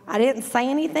wrong. I didn't say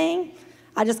anything.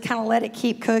 I just kind of let it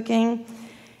keep cooking.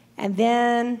 And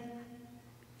then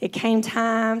it came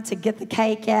time to get the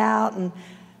cake out, and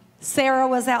Sarah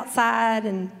was outside,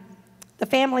 and the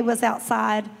family was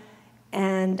outside,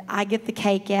 and I get the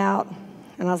cake out,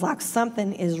 and I was like,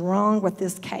 something is wrong with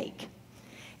this cake.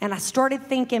 And I started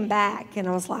thinking back, and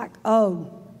I was like,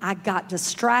 I got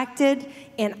distracted,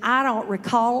 and I don't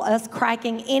recall us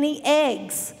cracking any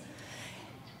eggs.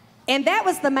 And that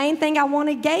was the main thing I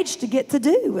wanted Gage to get to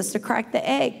do, was to crack the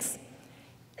eggs.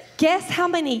 Guess how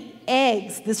many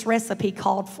eggs this recipe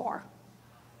called for?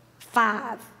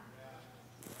 5.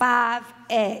 5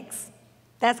 eggs.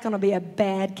 That's going to be a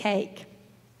bad cake.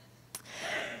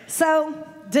 So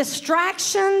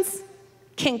distractions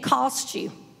can cost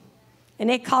you. And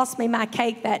it cost me my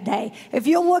cake that day. If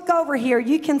you'll look over here,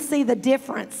 you can see the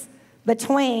difference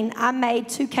between, I made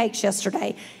 2 cakes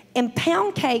yesterday, and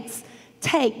pound cakes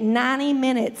take 90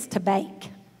 minutes to bake.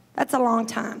 That's a long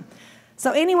time.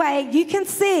 So anyway, you can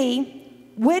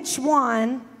see which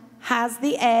one has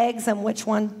the eggs and which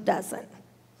one doesn't.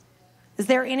 Is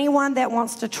there anyone that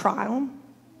wants to try them?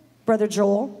 Brother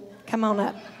Joel, come on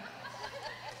up.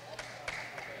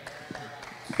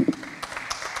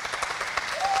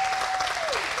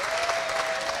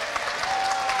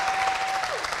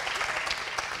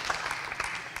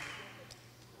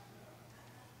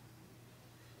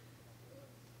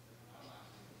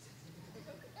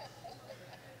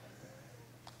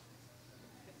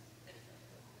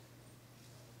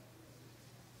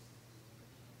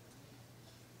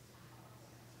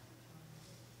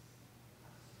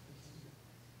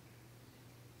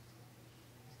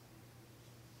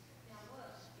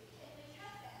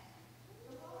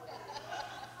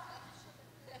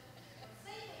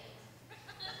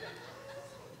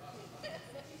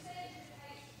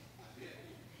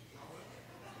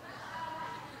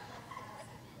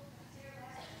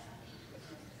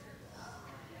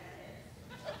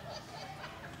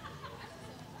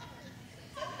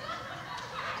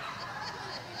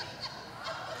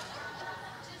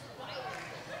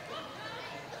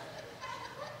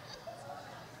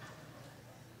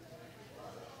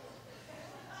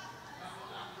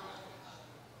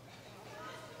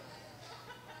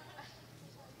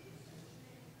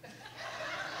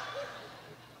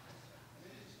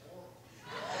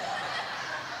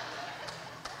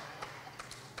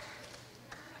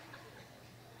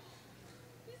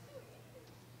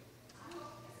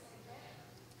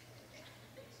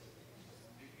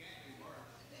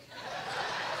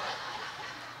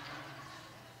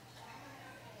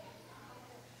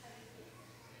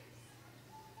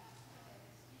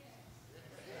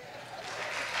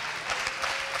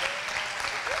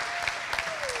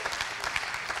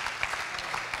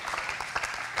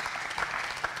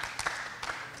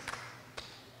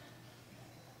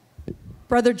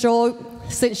 Brother Joel,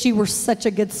 since you were such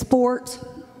a good sport,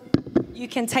 you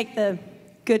can take the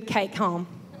good cake home.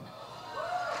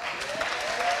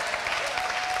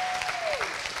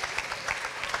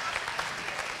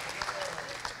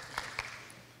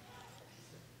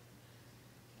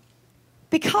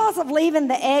 Because of leaving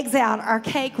the eggs out, our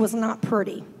cake was not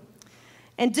pretty.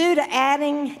 And due to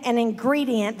adding an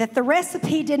ingredient that the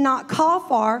recipe did not call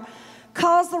for,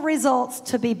 caused the results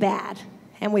to be bad.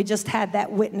 And we just had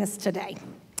that witness today.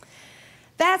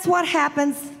 That's what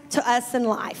happens to us in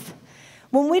life.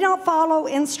 When we don't follow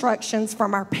instructions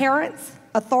from our parents,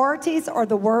 authorities, or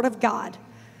the Word of God,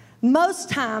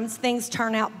 most times things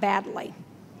turn out badly.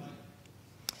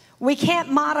 We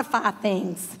can't modify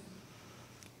things.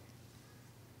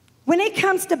 When it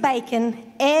comes to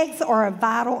bacon, eggs are a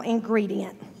vital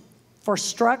ingredient for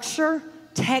structure,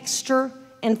 texture,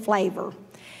 and flavor.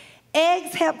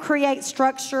 Eggs help create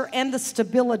structure and the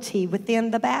stability within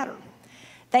the batter.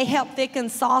 They help thicken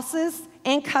sauces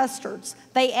and custards.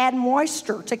 They add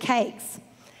moisture to cakes.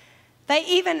 They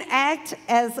even act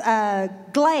as a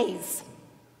glaze.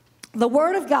 The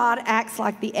Word of God acts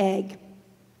like the egg.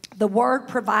 The Word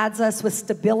provides us with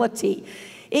stability.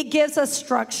 It gives us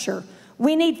structure.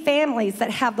 We need families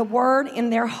that have the Word in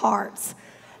their hearts.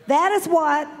 That is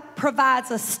what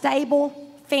provides a stable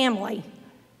family.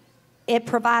 It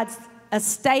provides a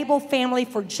stable family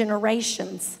for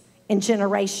generations and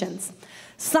generations.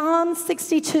 Psalm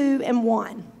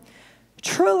 62:1.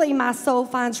 Truly my soul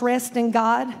finds rest in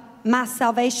God. My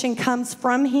salvation comes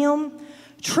from Him.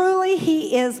 Truly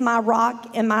He is my rock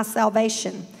and my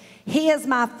salvation. He is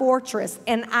my fortress,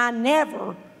 and I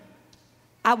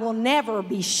will never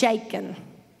be shaken.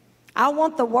 I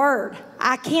want the Word.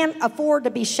 I can't afford to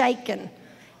be shaken.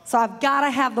 So I've got to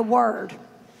have the Word.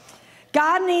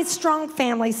 God needs strong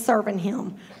families serving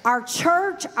Him. Our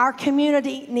church, our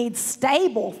community needs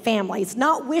stable families,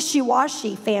 not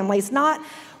wishy-washy families, not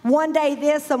one day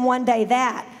this and one day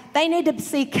that. They need to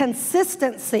see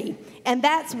consistency, and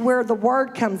that's where the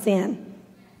Word comes in.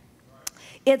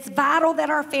 It's vital that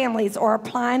our families are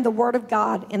applying the Word of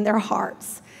God in their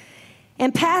hearts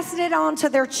and passing it on to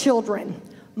their children.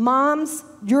 Moms,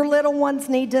 your little ones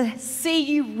need to see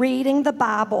you reading the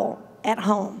Bible at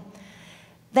home.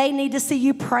 They need to see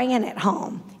you praying at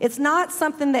home. It's not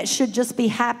something that should just be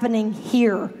happening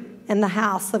here in the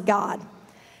house of God.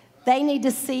 They need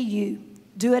to see you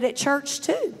do it at church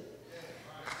too.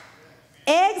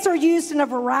 Eggs are used in a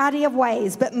variety of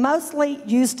ways, but mostly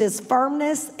used as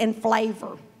firmness and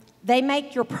flavor. They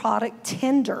make your product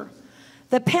tender.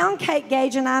 The pound cake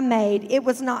Gage and I made, it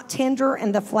was not tender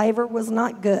and the flavor was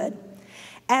not good.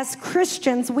 As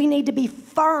Christians, we need to be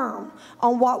firm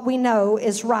on what we know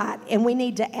is right, and we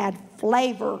need to add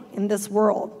flavor in this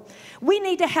world. We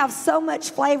need to have so much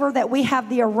flavor that we have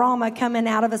the aroma coming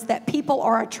out of us that people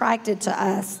are attracted to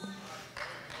us.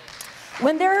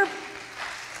 When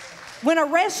a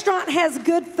restaurant has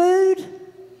good food,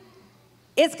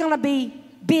 it's going to be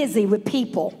busy with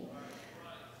people.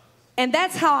 And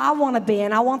that's how I want to be,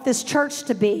 and I want this church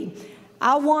to be.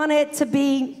 I want it to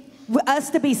be, us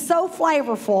to be so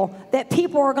flavorful that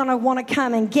people are going to want to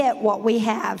come and get what we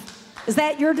have. Is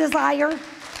that your desire?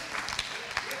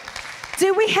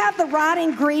 Do we have the right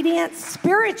ingredients,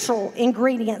 spiritual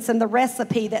ingredients in the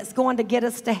recipe that's going to get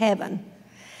us to heaven?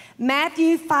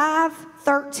 Matthew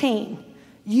 5:13.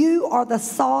 You are the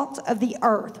salt of the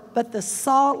earth, but the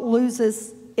salt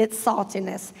loses its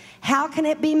saltiness. How can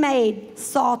it be made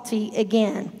salty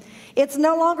again? It's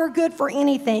no longer good for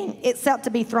anything except to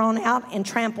be thrown out and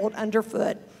trampled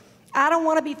underfoot. I don't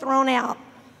want to be thrown out.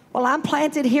 Well, I'm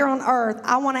planted here on earth.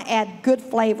 I want to add good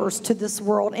flavors to this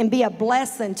world and be a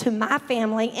blessing to my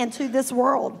family and to this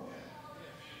world.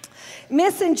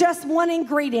 Missing just one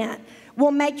ingredient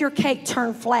will make your cake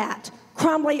turn flat,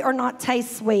 crumbly, or not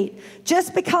taste sweet.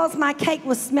 Just because my cake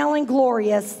was smelling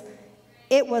glorious,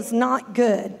 it was not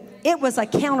good. It was a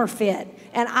counterfeit,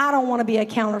 and I don't want to be a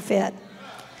counterfeit.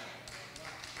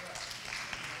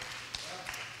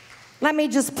 Let me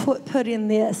just put in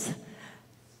this.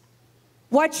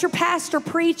 What your pastor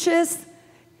preaches,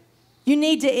 you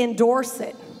need to endorse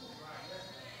it.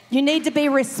 You need to be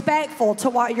respectful to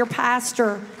what your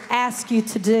pastor asks you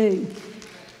to do.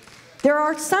 There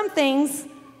are some things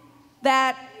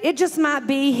that it just might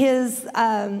be his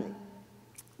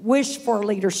wish for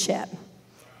leadership.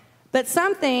 But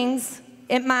some things,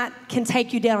 it can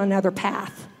take you down another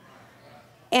path.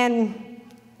 And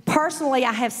personally,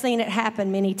 I have seen it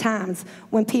happen many times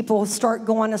when people start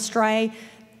going astray.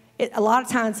 A lot of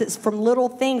times it's from little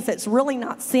things that's really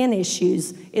not sin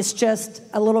issues. It's just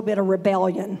a little bit of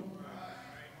rebellion.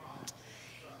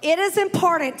 It is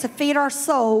important to feed our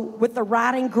soul with the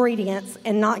right ingredients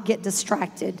and not get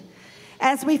distracted.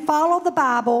 As we follow the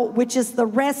Bible, which is the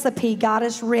recipe God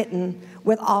has written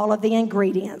with all of the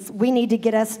ingredients, we need to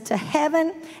get us to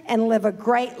heaven and live a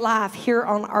great life here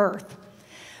on earth.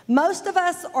 Most of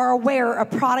us are aware of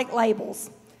product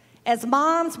labels. As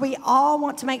moms, we all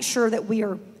want to make sure that we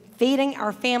are feeding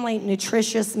our family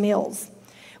nutritious meals.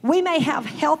 We may have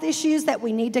health issues that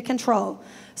we need to control,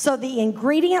 so the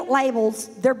ingredient labels,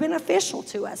 they're beneficial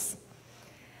to us.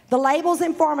 The labels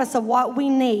inform us of what we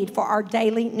need for our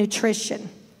daily nutrition.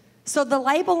 So the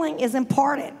labeling is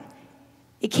important.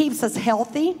 It keeps us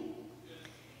healthy.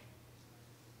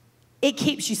 It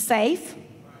keeps you safe.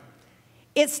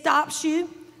 It stops you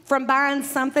from buying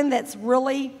something that's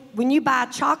really, when you buy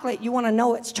chocolate, you want to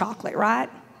know it's chocolate, right?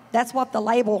 That's what the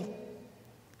label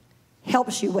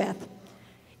helps you with.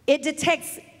 It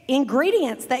detects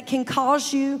ingredients that can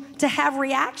cause you to have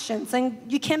reactions,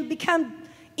 and you can become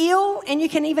ill and you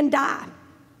can even die.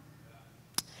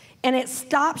 And it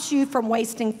stops you from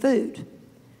wasting food.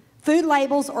 Food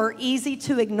labels are easy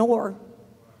to ignore.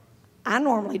 I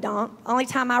normally don't. Only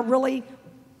time I really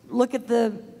look at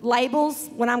the labels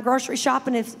when I'm grocery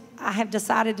shopping if I have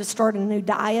decided to start a new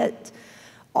diet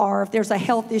or if there's a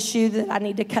health issue that I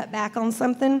need to cut back on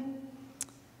something.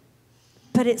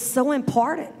 But it's so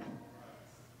important.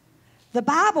 The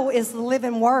Bible is the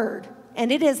living word,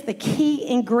 and it is the key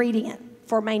ingredient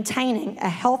for maintaining a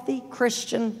healthy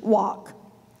Christian walk.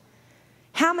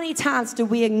 How many times do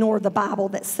we ignore the Bible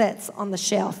that sits on the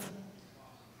shelf?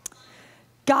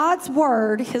 God's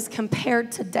word is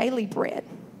compared to daily bread.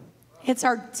 It's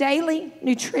our daily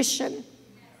nutrition.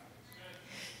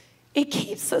 It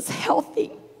keeps us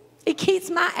healthy. It keeps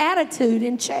my attitude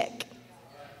in check.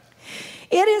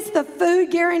 It is the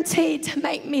food guaranteed to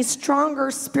make me stronger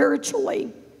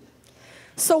spiritually.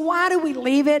 So why do we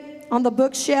leave it on the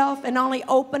bookshelf and only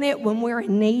open it when we're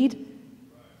in need?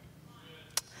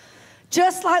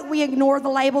 Just like we ignore the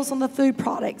labels on the food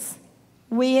products,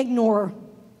 we ignore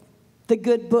the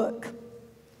good book,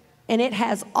 and it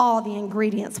has all the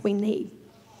ingredients we need.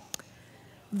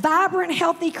 Vibrant,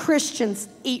 healthy Christians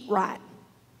eat right.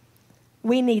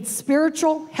 We need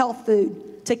spiritual health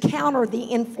food to counter the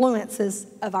influences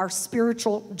of our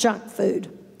spiritual junk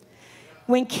food.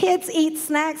 When kids eat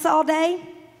snacks all day,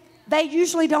 they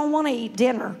usually don't want to eat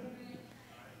dinner.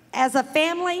 As a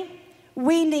family,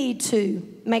 we need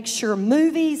to make sure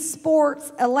movies,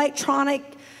 sports, electronic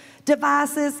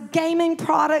devices, gaming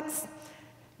products,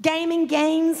 gaming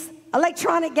games,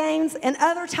 electronic games, and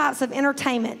other types of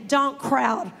entertainment don't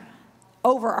crowd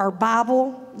over our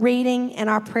Bible reading and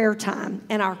our prayer time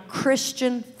and our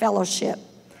Christian fellowship.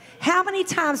 How many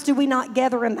times do we not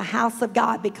gather in the house of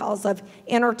God because of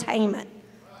entertainment?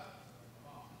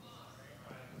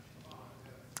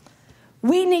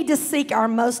 We need to seek our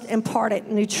most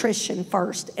important nutrition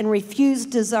first and refuse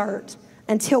dessert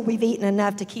until we've eaten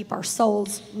enough to keep our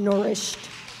souls nourished.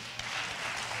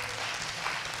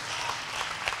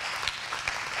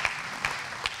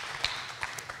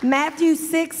 Matthew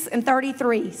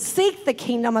 6:33, seek the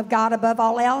kingdom of God above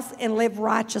all else and live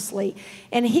righteously,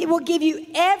 and he will give you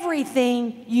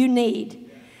everything you need.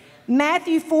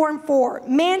 Matthew 4:4,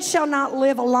 man shall not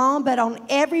live alone, but on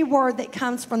every word that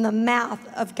comes from the mouth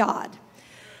of God.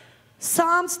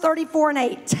 Psalms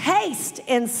 34:8, taste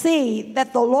and see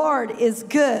that the Lord is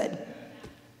good.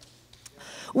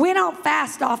 We don't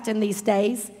fast often these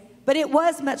days, but it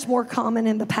was much more common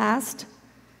in the past.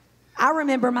 I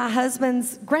remember my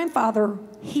husband's grandfather,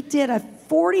 he did a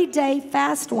 40-day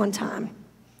fast one time.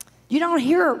 You don't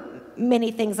hear many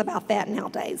things about that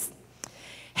nowadays.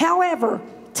 However,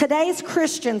 today's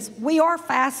Christians, we are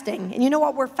fasting. And you know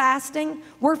what we're fasting?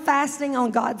 We're fasting on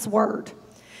God's word.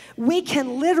 We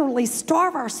can literally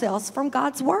starve ourselves from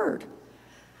God's word.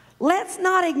 Let's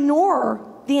not ignore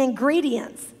the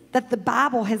ingredients that the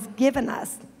Bible has given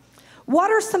us.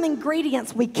 What are some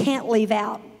ingredients we can't leave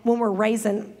out when we're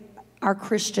raising our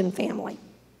Christian family?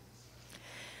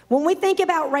 When we think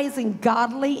about raising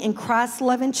godly and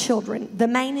Christ-loving children, the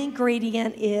main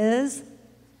ingredient is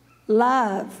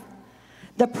love.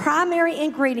 The primary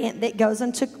ingredient that goes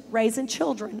into raising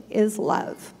children is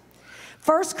love.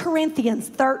 1 Corinthians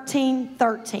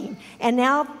 13:13. And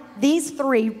now these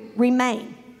three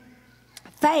remain: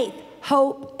 faith,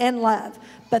 hope, and love.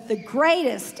 But the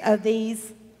greatest of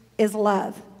these is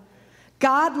love.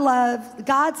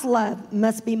 God's love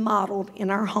must be modeled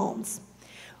in our homes.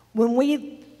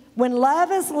 When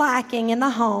love is lacking in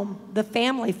the home, the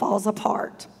family falls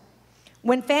apart.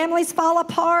 When families fall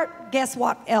apart, guess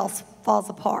what else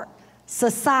falls apart?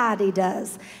 Society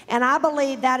does. And I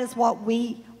believe that is what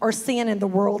we are seeing in the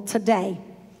world today.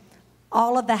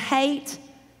 All of the hate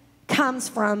comes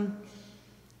from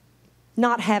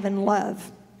not having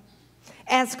love.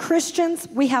 As Christians,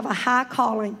 we have a high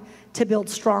calling to build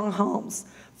strong homes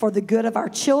for the good of our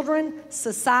children,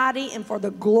 society, and for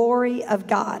the glory of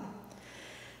God.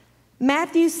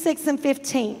 Matthew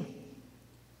 6:15.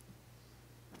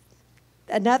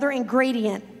 Another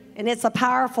ingredient, and it's a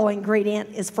powerful ingredient,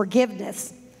 is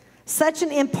forgiveness. Such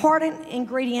an important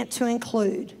ingredient to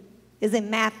include is in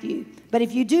Matthew. But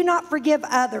if you do not forgive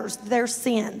others their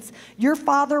sins, your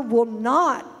Father will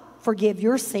not forgive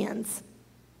your sins.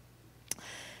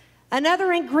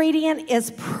 Another ingredient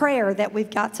is prayer that we've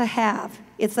got to have.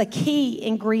 It's a key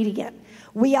ingredient.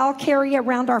 We all carry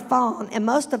around our phone, and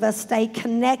most of us stay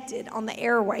connected on the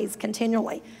airways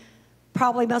continually.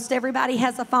 Probably most everybody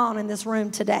has a phone in this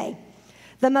room today.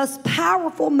 The most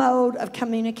powerful mode of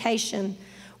communication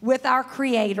with our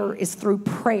Creator is through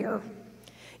prayer.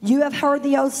 You have heard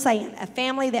the old saying, a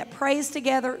family that prays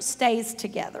together stays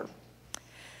together.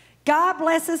 God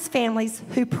blesses families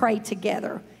who pray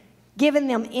together, giving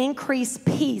them increased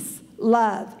peace,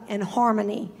 love, and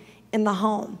harmony in the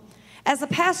home. As a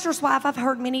pastor's wife, I've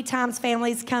heard many times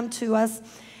families come to us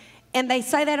and they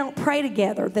say they don't pray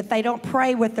together, that they don't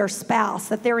pray with their spouse,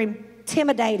 that they're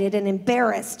intimidated and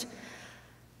embarrassed.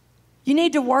 You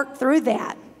need to work through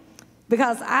that,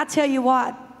 because I tell you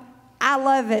what, I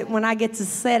love it when I get to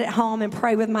sit at home and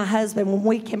pray with my husband, when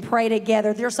we can pray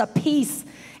together. There's a peace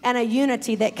and a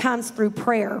unity that comes through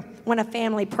prayer when a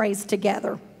family prays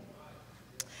together.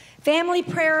 Family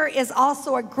prayer is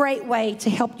also a great way to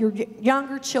help your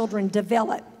younger children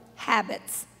develop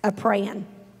habits of praying.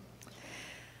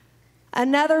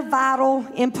 Another vital,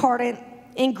 important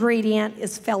ingredient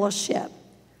is fellowship.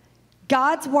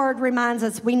 God's word reminds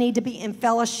us we need to be in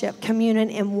fellowship, communion,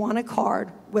 in one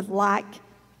accord with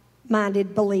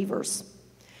like-minded believers.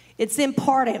 It's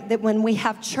important that when we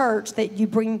have church that you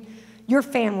bring your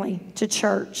family to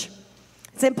church.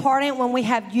 It's important when we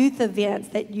have youth events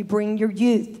that you bring your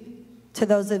youth to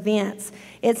those events.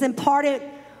 It's important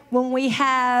when we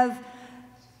have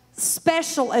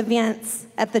special events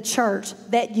at the church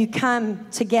that you come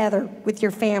together with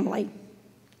your family.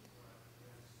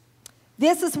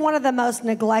 This is one of the most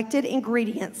neglected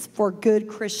ingredients for good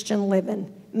Christian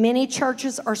living. Many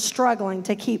churches are struggling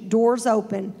to keep doors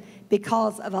open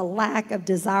because of a lack of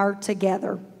desire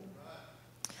together.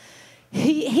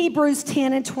 Hebrews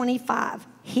 10:25.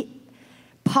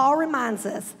 Paul reminds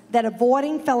us that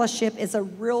avoiding fellowship is a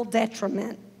real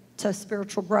detriment to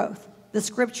spiritual growth. The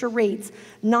scripture reads,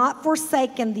 not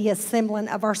forsaking the assembling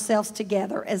of ourselves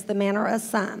together as the manner of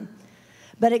some,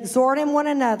 but exhorting one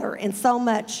another, and so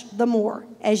much the more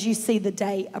as you see the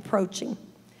day approaching.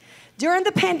 During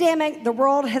the pandemic the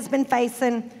world has been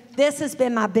facing, this has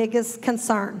been my biggest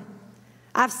concern.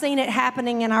 I've seen it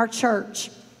happening in our church,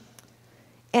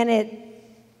 and it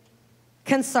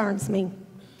concerns me.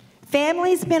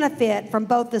 Families benefit from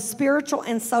both the spiritual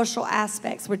and social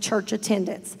aspects with church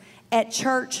attendance. At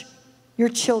church, your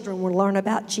children will learn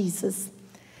about Jesus.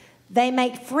 They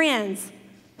make friends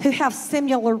who have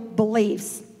similar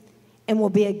beliefs and will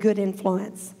be a good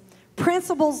influence.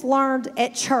 Principles learned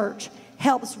at church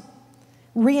helps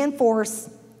reinforce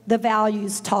the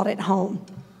values taught at home.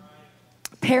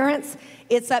 Parents,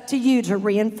 it's up to you to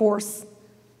reinforce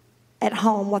at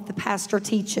home what the pastor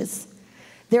teaches.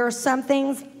 There are some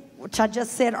things, which I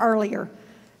just said earlier,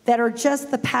 that are just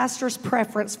the pastor's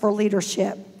preference for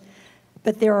leadership.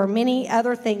 But there are many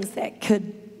other things that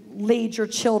could lead your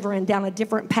children down a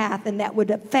different path and that would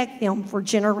affect them for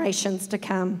generations to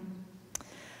come.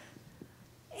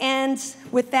 And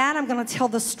with that, I'm going to tell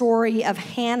the story of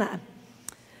Hannah.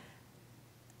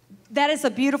 That is a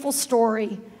beautiful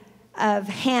story of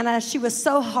Hannah. She was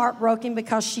so heartbroken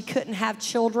because she couldn't have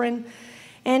children.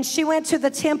 And she went to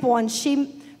the temple and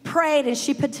she prayed and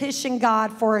she petitioned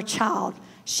God for a child.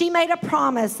 She made a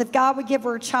promise if God would give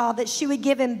her a child that she would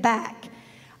give him back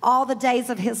all the days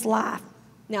of his life.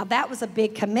 Now, that was a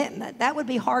big commitment. That would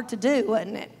be hard to do,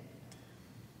 wouldn't it?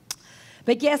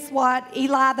 But guess what?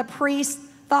 Eli, the priest,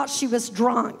 thought she was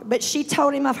drunk, but she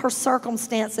told him of her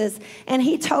circumstances, and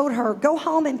he told her, go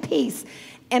home in peace,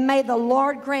 and may the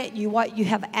Lord grant you what you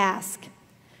have asked.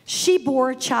 She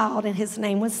bore a child, and his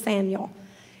name was Samuel.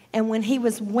 And when he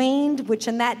was weaned, which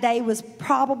in that day was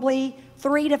probably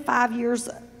 3 to 5 years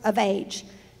of age,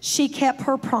 she kept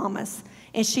her promise,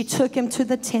 and she took him to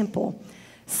the temple.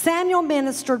 Samuel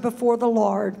ministered before the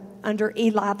Lord under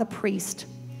Eli the priest.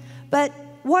 But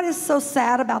what is so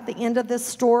sad about the end of this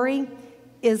story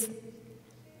is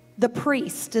the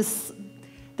priest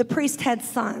had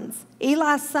sons.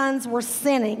 Eli's sons were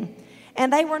sinning,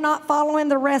 and they were not following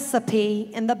the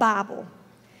recipe in the Bible.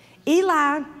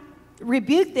 Eli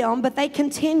rebuked them, but they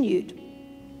continued.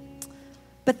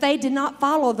 But they did not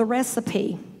follow the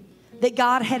recipe that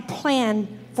God had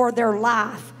planned for their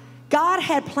life. God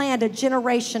had planned a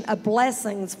generation of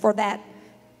blessings for that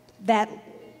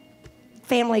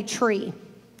family tree.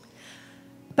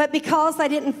 But because they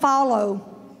didn't follow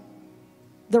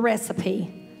the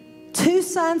recipe, 2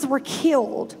 sons were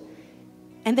killed.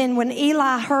 And then when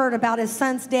Eli heard about his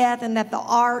son's death and that the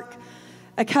Ark,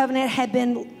 a covenant, had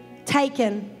been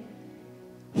taken,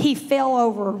 he fell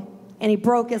over and he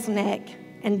broke his neck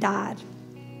and died.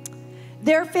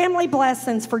 Their family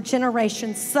blessings for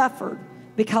generations suffered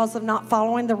because of not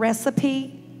following the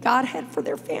recipe God had for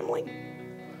their family.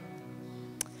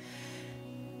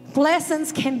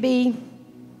 Blessings can be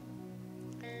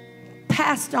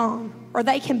passed on or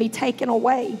they can be taken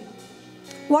away.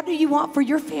 What do you want for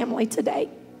your family today?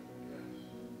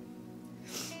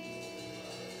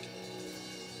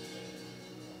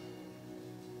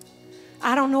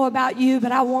 I don't know about you,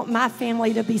 but I want my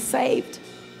family to be saved.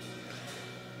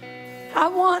 I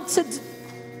want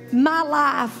my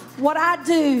life, what I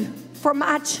do for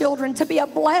my children, to be a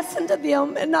blessing to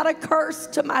them and not a curse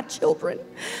to my children.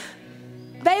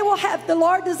 They will have, the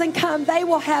Lord doesn't come, they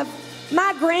will have,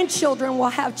 my grandchildren will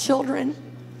have children.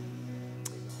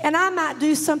 And I might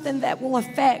do something that will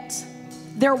affect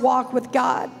their walk with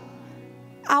God.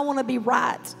 I want to be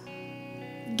right.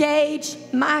 Gage,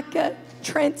 Micah,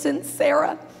 Trenton,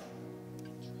 Sarah,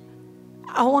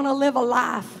 I want to live a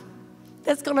life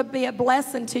that's going to be a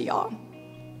blessing to y'all.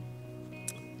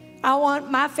 I want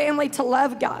my family to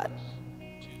love God.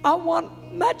 I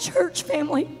want my church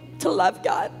family to love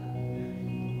God.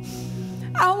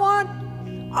 I want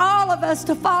all of us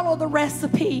to follow the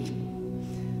recipe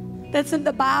that's in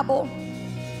the Bible.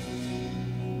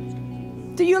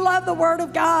 Do you love the Word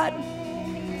of God?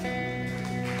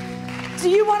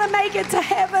 Do you want to make it to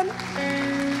heaven?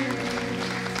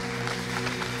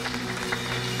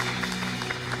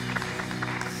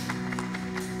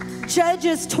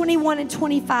 Judges 21 and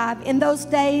 25. In those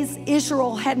days,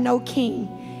 Israel had no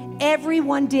king.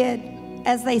 Everyone did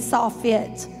as they saw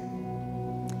fit.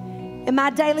 In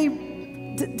my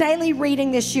daily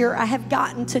reading this year, I have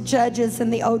gotten to Judges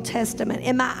in the Old Testament,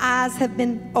 and my eyes have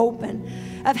been opened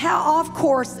of how off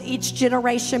course each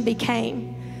generation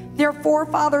became. Their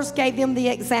forefathers gave them the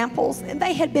examples, and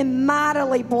they had been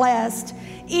mightily blessed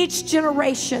each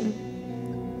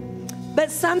generation. But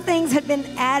some things had been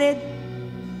added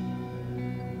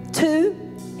to,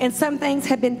 and some things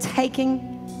had been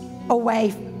taken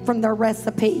away from their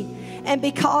recipe. And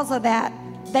because of that,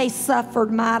 they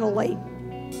suffered mightily.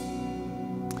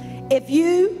 If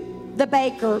you, the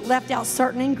baker, left out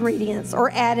certain ingredients or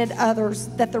added others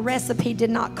that the recipe did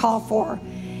not call for,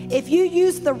 if you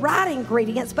used the right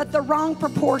ingredients but the wrong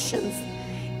proportions,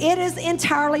 it is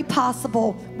entirely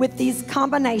possible with these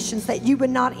combinations that you would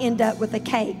not end up with a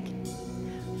cake.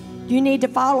 You need to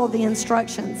follow the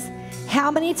instructions. How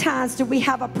many times do we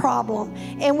have a problem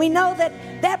and we know that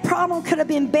that problem could have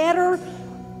been better,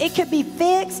 it could be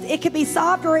fixed, it could be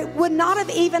solved, or it would not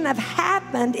have even have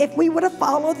happened if we would have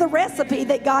followed the recipe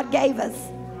that God gave us.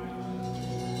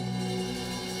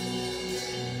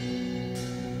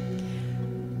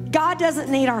 God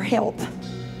doesn't need our help.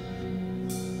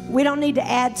 We don't need to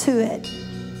add to it.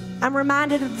 I'm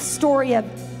reminded of the story of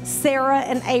Sarah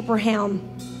and Abraham.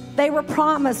 They were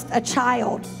promised a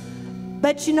child,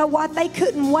 but you know what? They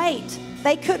couldn't wait.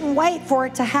 They couldn't wait for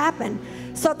it to happen.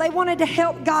 So they wanted to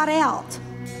help God out.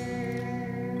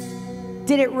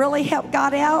 Did it really help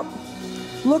God out?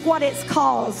 Look what it's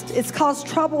caused. It's caused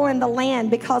trouble in the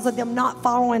land because of them not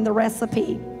following the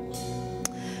recipe.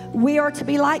 We are to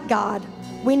be like God.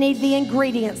 We need the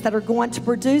ingredients that are going to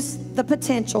produce the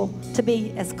potential to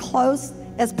be as close,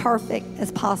 as perfect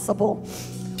as possible.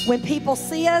 When people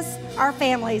see us, our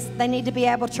families, they need to be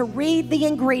able to read the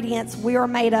ingredients we are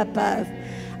made up of.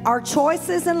 Our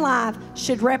choices in life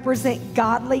should represent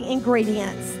godly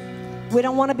ingredients. We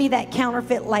don't want to be that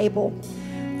counterfeit label.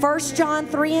 1 John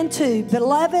 3:2,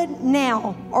 Beloved,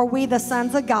 now are we the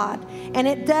sons of God, and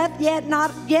it doth yet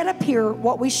not yet appear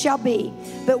what we shall be.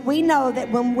 But we know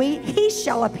that when he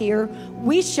shall appear,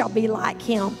 we shall be like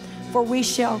him, for we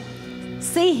shall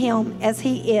see him as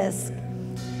he is.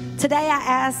 Today I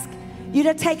ask you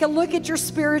to take a look at your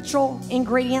spiritual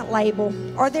ingredient label.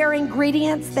 Are there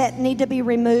ingredients that need to be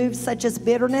removed, such as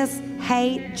bitterness,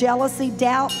 hate, jealousy,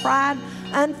 doubt, pride,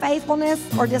 unfaithfulness,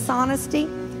 or dishonesty?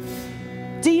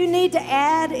 Do you need to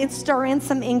add and stir in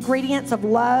some ingredients of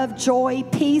love, joy,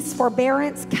 peace,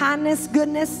 forbearance, kindness,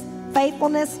 goodness,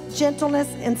 faithfulness, gentleness,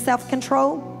 and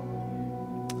self-control?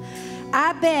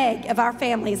 I beg of our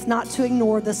families not to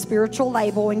ignore the spiritual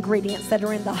label ingredients that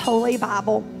are in the Holy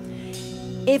Bible.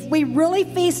 If we really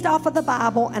feast off of the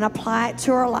Bible and apply it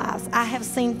to our lives, I have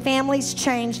seen families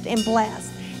changed and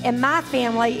blessed. And my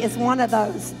family is one of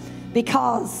those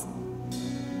because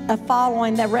of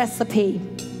following the recipe.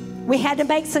 We had to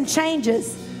make some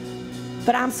changes,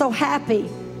 but I'm so happy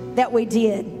that we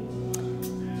did.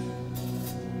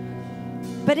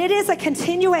 But it is a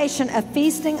continuation of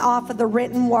feasting off of the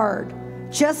written word.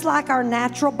 Just like our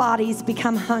natural bodies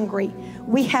become hungry,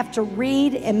 we have to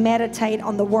read and meditate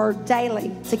on the word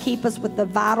daily to keep us with the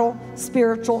vital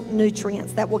spiritual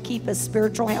nutrients that will keep us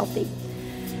spiritually healthy.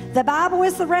 The Bible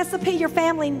is the recipe your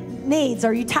family needs.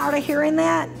 Are you tired of hearing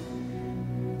that?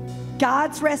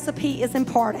 God's recipe is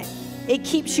important. It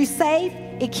keeps you safe.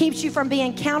 It keeps you from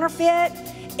being counterfeit.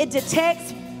 It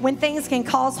detects when things can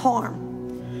cause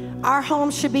harm. Our home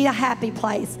should be a happy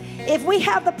place. If we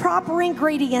have the proper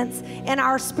ingredients in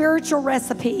our spiritual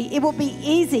recipe, it will be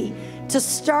easy to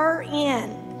stir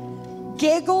in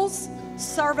giggles,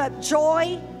 serve up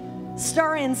joy,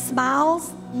 stir in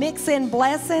smiles, mix in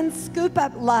blessings, scoop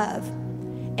up love.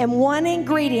 And one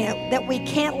ingredient that we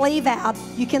can't leave out,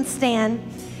 you can stand.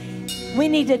 We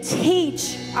need to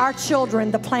teach our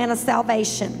children the plan of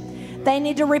salvation. They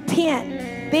need to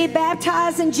repent, be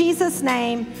baptized in Jesus'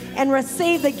 name, and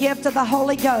receive the gift of the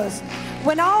Holy Ghost.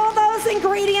 When all those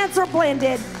ingredients are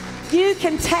blended, you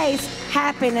can taste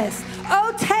happiness.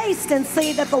 Oh, taste and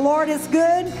see that the Lord is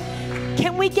good.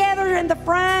 Can we gather in the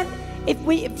front, if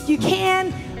you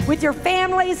can, with your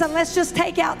families, and let's just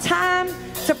take out time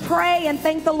to pray and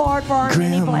thank the Lord for our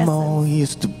many blessings. Grandma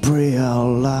used to pray out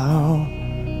loud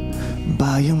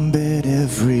by your bed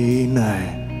every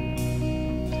night.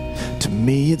 To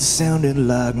me it sounded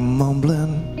like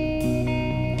mumbling,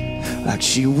 like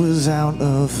she was out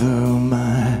of her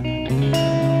mind.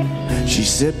 She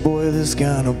said, boy, this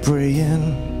kind of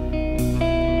praying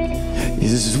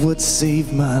is what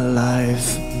saved my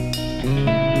life.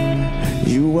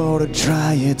 You ought to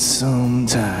try it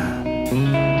sometime.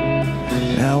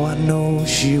 Now I know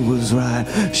she was right.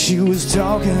 She was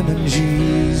talking to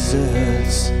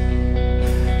Jesus.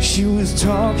 She was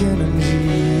talking to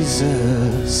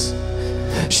Jesus.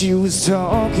 She was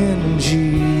talking to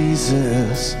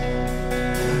Jesus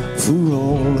for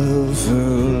all of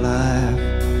her life.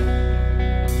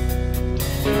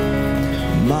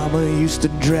 Mama used to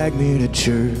drag me to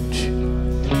church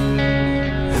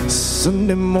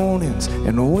Sunday mornings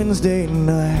and Wednesday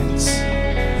nights,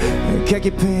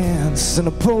 khaki pants and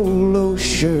a polo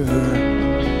shirt.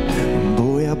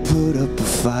 Boy, I put up a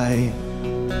fight.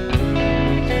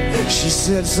 She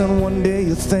said, son, one day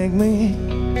you'll thank me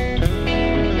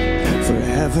for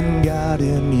haven't got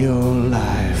in your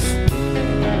life.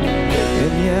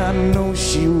 And yeah, I know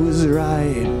she was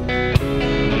right.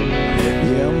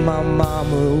 Yeah, my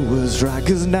mama was right,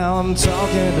 'cause now I'm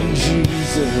talking to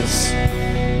Jesus.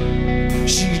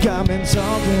 She got me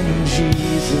talking to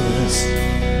Jesus.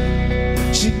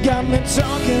 She got me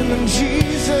talking to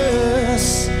Jesus.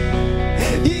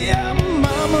 Yeah,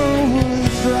 mama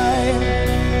was right,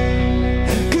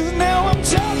 'cause now I'm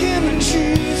talking to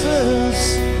Jesus.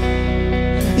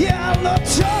 Yeah, I love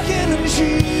talking to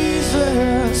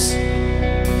Jesus,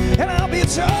 and I'll be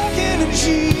talking to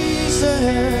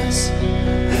Jesus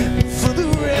for the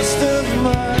rest of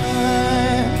my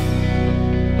life.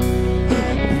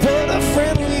 What a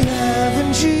friend we have in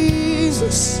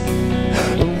Jesus.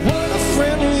 What a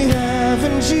friend we have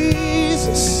in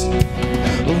Jesus.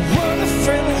 What a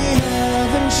friend we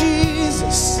have in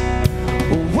Jesus.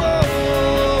 Whoa.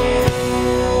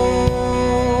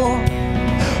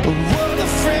 What a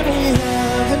friend we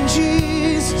have in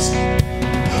Jesus.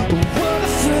 What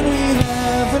a friend we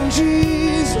have in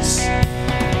Jesus.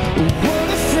 What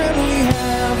a friend we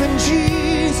have in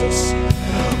Jesus.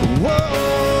 Whoa.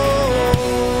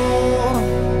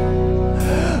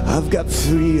 I've got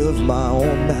 3 of my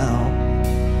own now,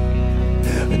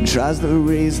 and tries to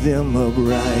raise them up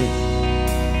right.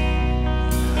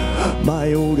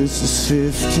 My oldest is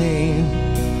 15,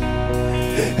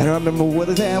 and I remember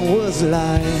what that was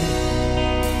like,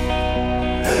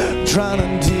 trying to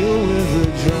deal with the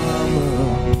drama,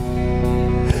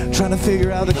 trying to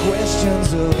figure out the questions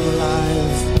of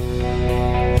life.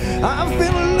 I've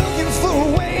been looking for a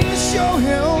way to show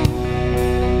him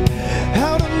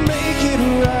how to make it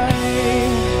right.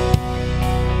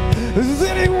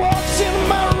 Then he walks in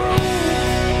my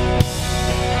room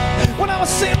when I was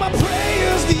saying my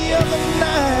prayers the other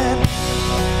night.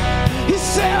 He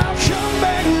said, I'll come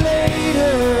back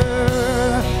later.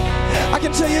 I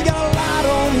can tell you got a lot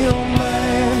on your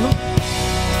mind.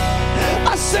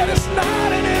 I said, it's not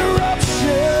an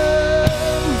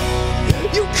eruption.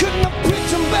 You couldn't have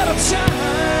picked a better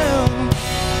time,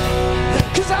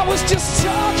 'cause I was just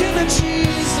talking to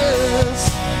Jesus.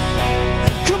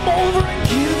 Come over and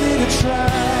give it a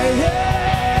try.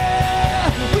 Yeah.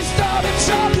 We started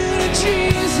talking to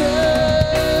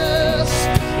Jesus.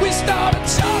 We started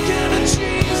talking to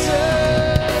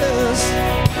Jesus.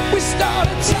 We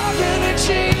started talking to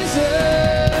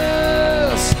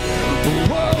Jesus.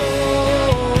 Whoa.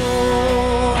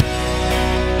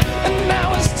 And now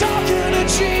it's talking to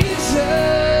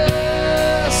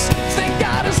Jesus. Thank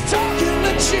God it's talking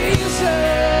to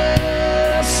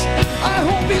Jesus. I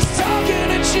hope he's talking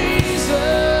to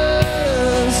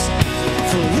Jesus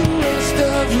for the rest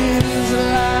of his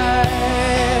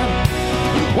life.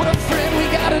 What a friend we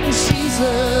got in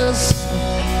Jesus.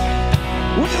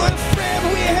 What a friend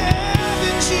we have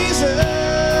in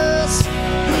Jesus.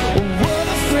 What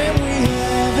a friend we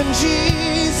have in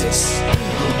Jesus.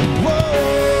 Whoa.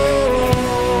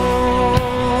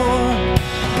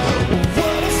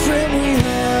 What a friend we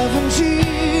have in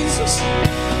Jesus.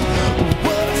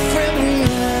 What a friend we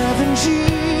have in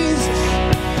Jesus.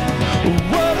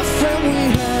 What a friend we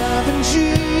have in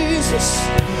Jesus.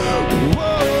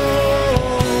 Whoa.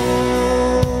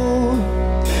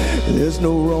 There's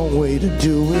no wrong way to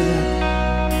do it.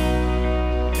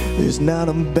 There's not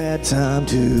a bad time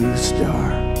to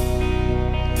start.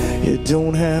 You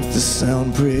don't have to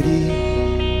sound pretty.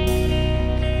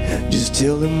 Just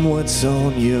tell them what's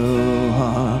on your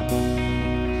heart.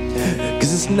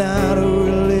 'Cause it's not a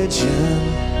religion.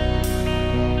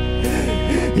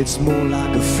 It's more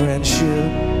like a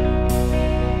friendship.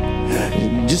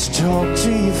 Just talk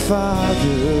to your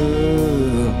Father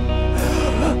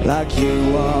like you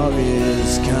are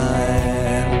his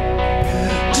kind.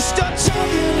 Just start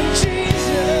talking to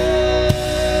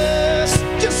Jesus.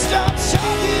 Just start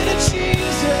talking to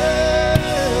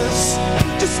Jesus.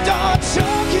 Just start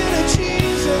talking to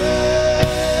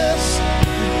Jesus.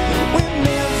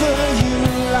 Whenever you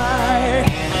like,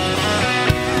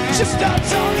 just start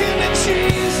talking to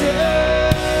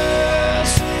Jesus.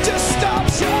 Just stop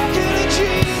talking to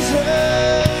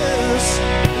Jesus.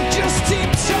 Just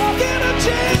keep talking to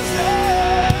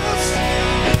Jesus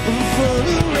for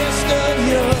the rest of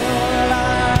your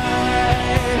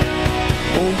life.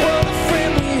 Oh, what a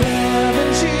friend we have in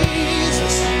Jesus.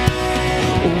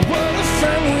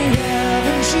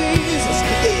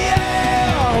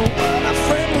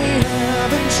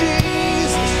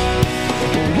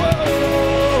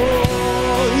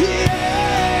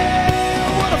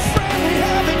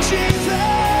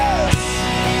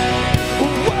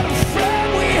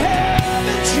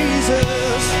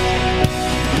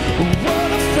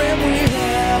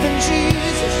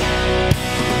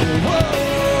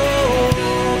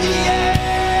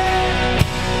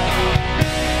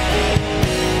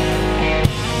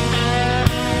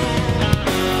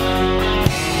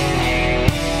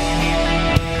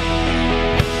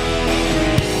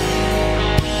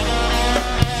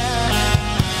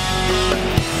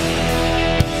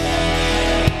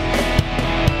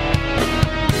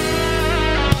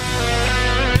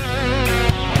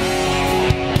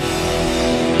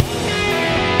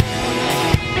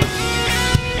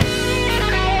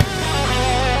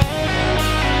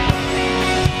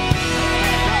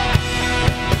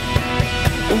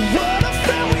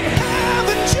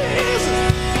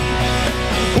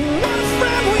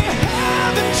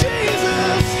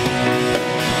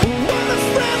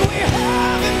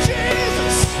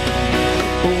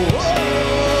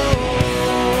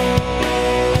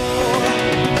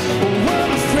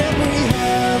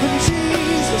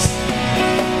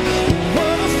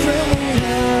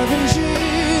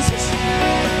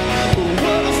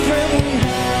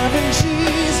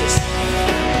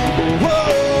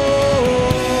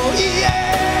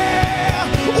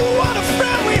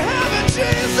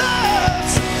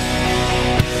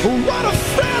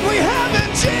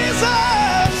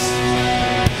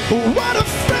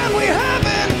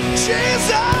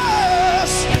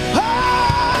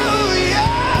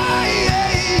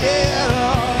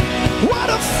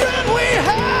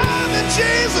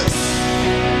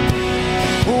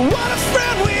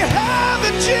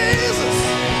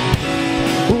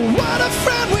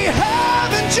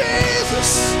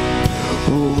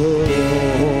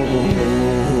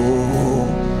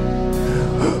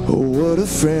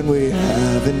 friend we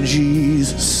have in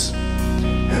Jesus.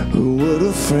 What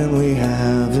a friend we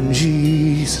have in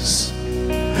Jesus.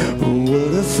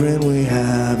 What a friend we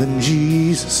have in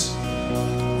Jesus.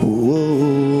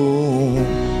 Whoa.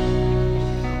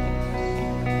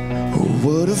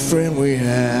 What a friend we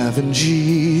have in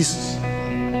Jesus.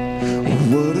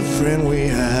 What a friend we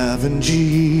have in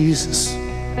Jesus.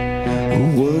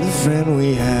 What a friend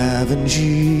we have in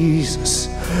Jesus.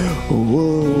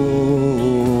 Whoa.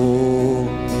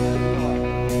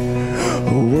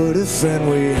 What a friend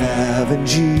we have in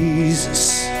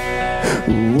Jesus.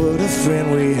 What a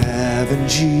friend we have in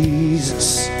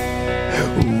Jesus.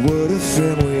 What a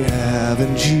friend we have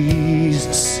in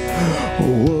Jesus.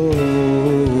 Whoa.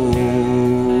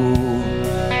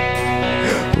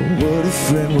 What a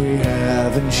friend we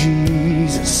have in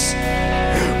Jesus.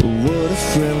 What a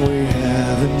friend we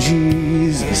have in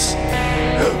Jesus.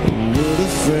 What a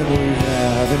friend we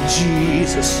have in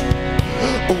Jesus.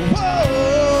 Whoa.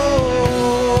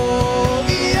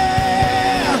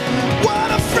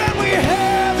 What a friend we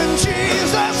have in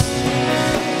Jesus.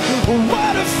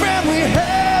 What a friend we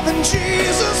have in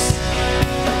Jesus.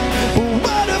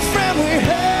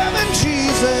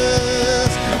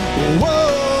 Whoa.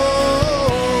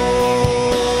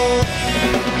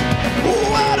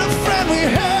 What a friend we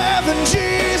have in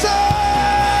Jesus.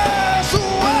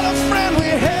 What a friend we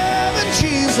have in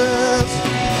Jesus.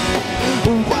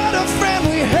 What a friend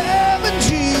we have in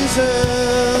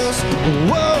Jesus.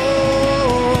 Whoa.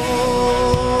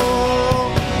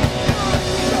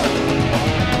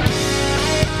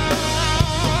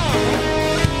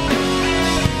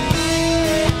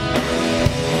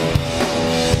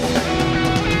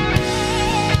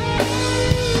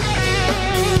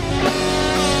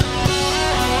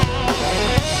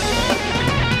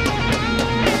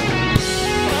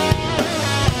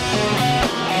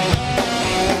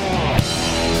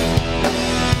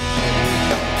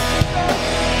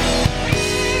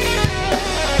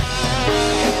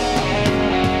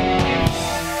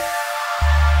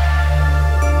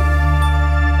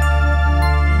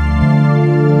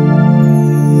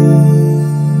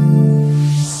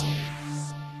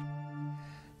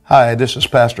 Hi, this is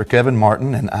Pastor Kevin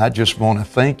Martin, and I just want to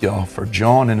thank y'all for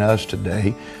joining us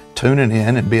today, tuning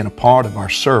in and being a part of our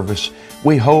service.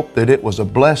 We hope that it was a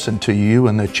blessing to you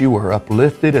and that you were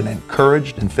uplifted and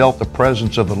encouraged and felt the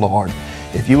presence of the Lord.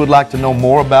 If you would like to know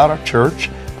more about our church,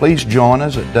 please join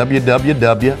us at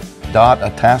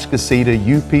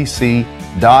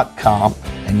www.atascocitaupc.com,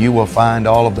 and you will find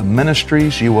all of the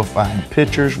ministries. You will find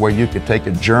pictures where you could take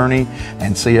a journey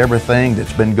and see everything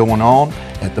that's been going on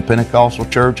at the Pentecostal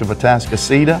Church of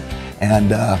Atascocita,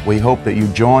 and we hope that you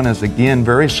join us again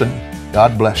very soon.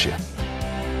 God bless you.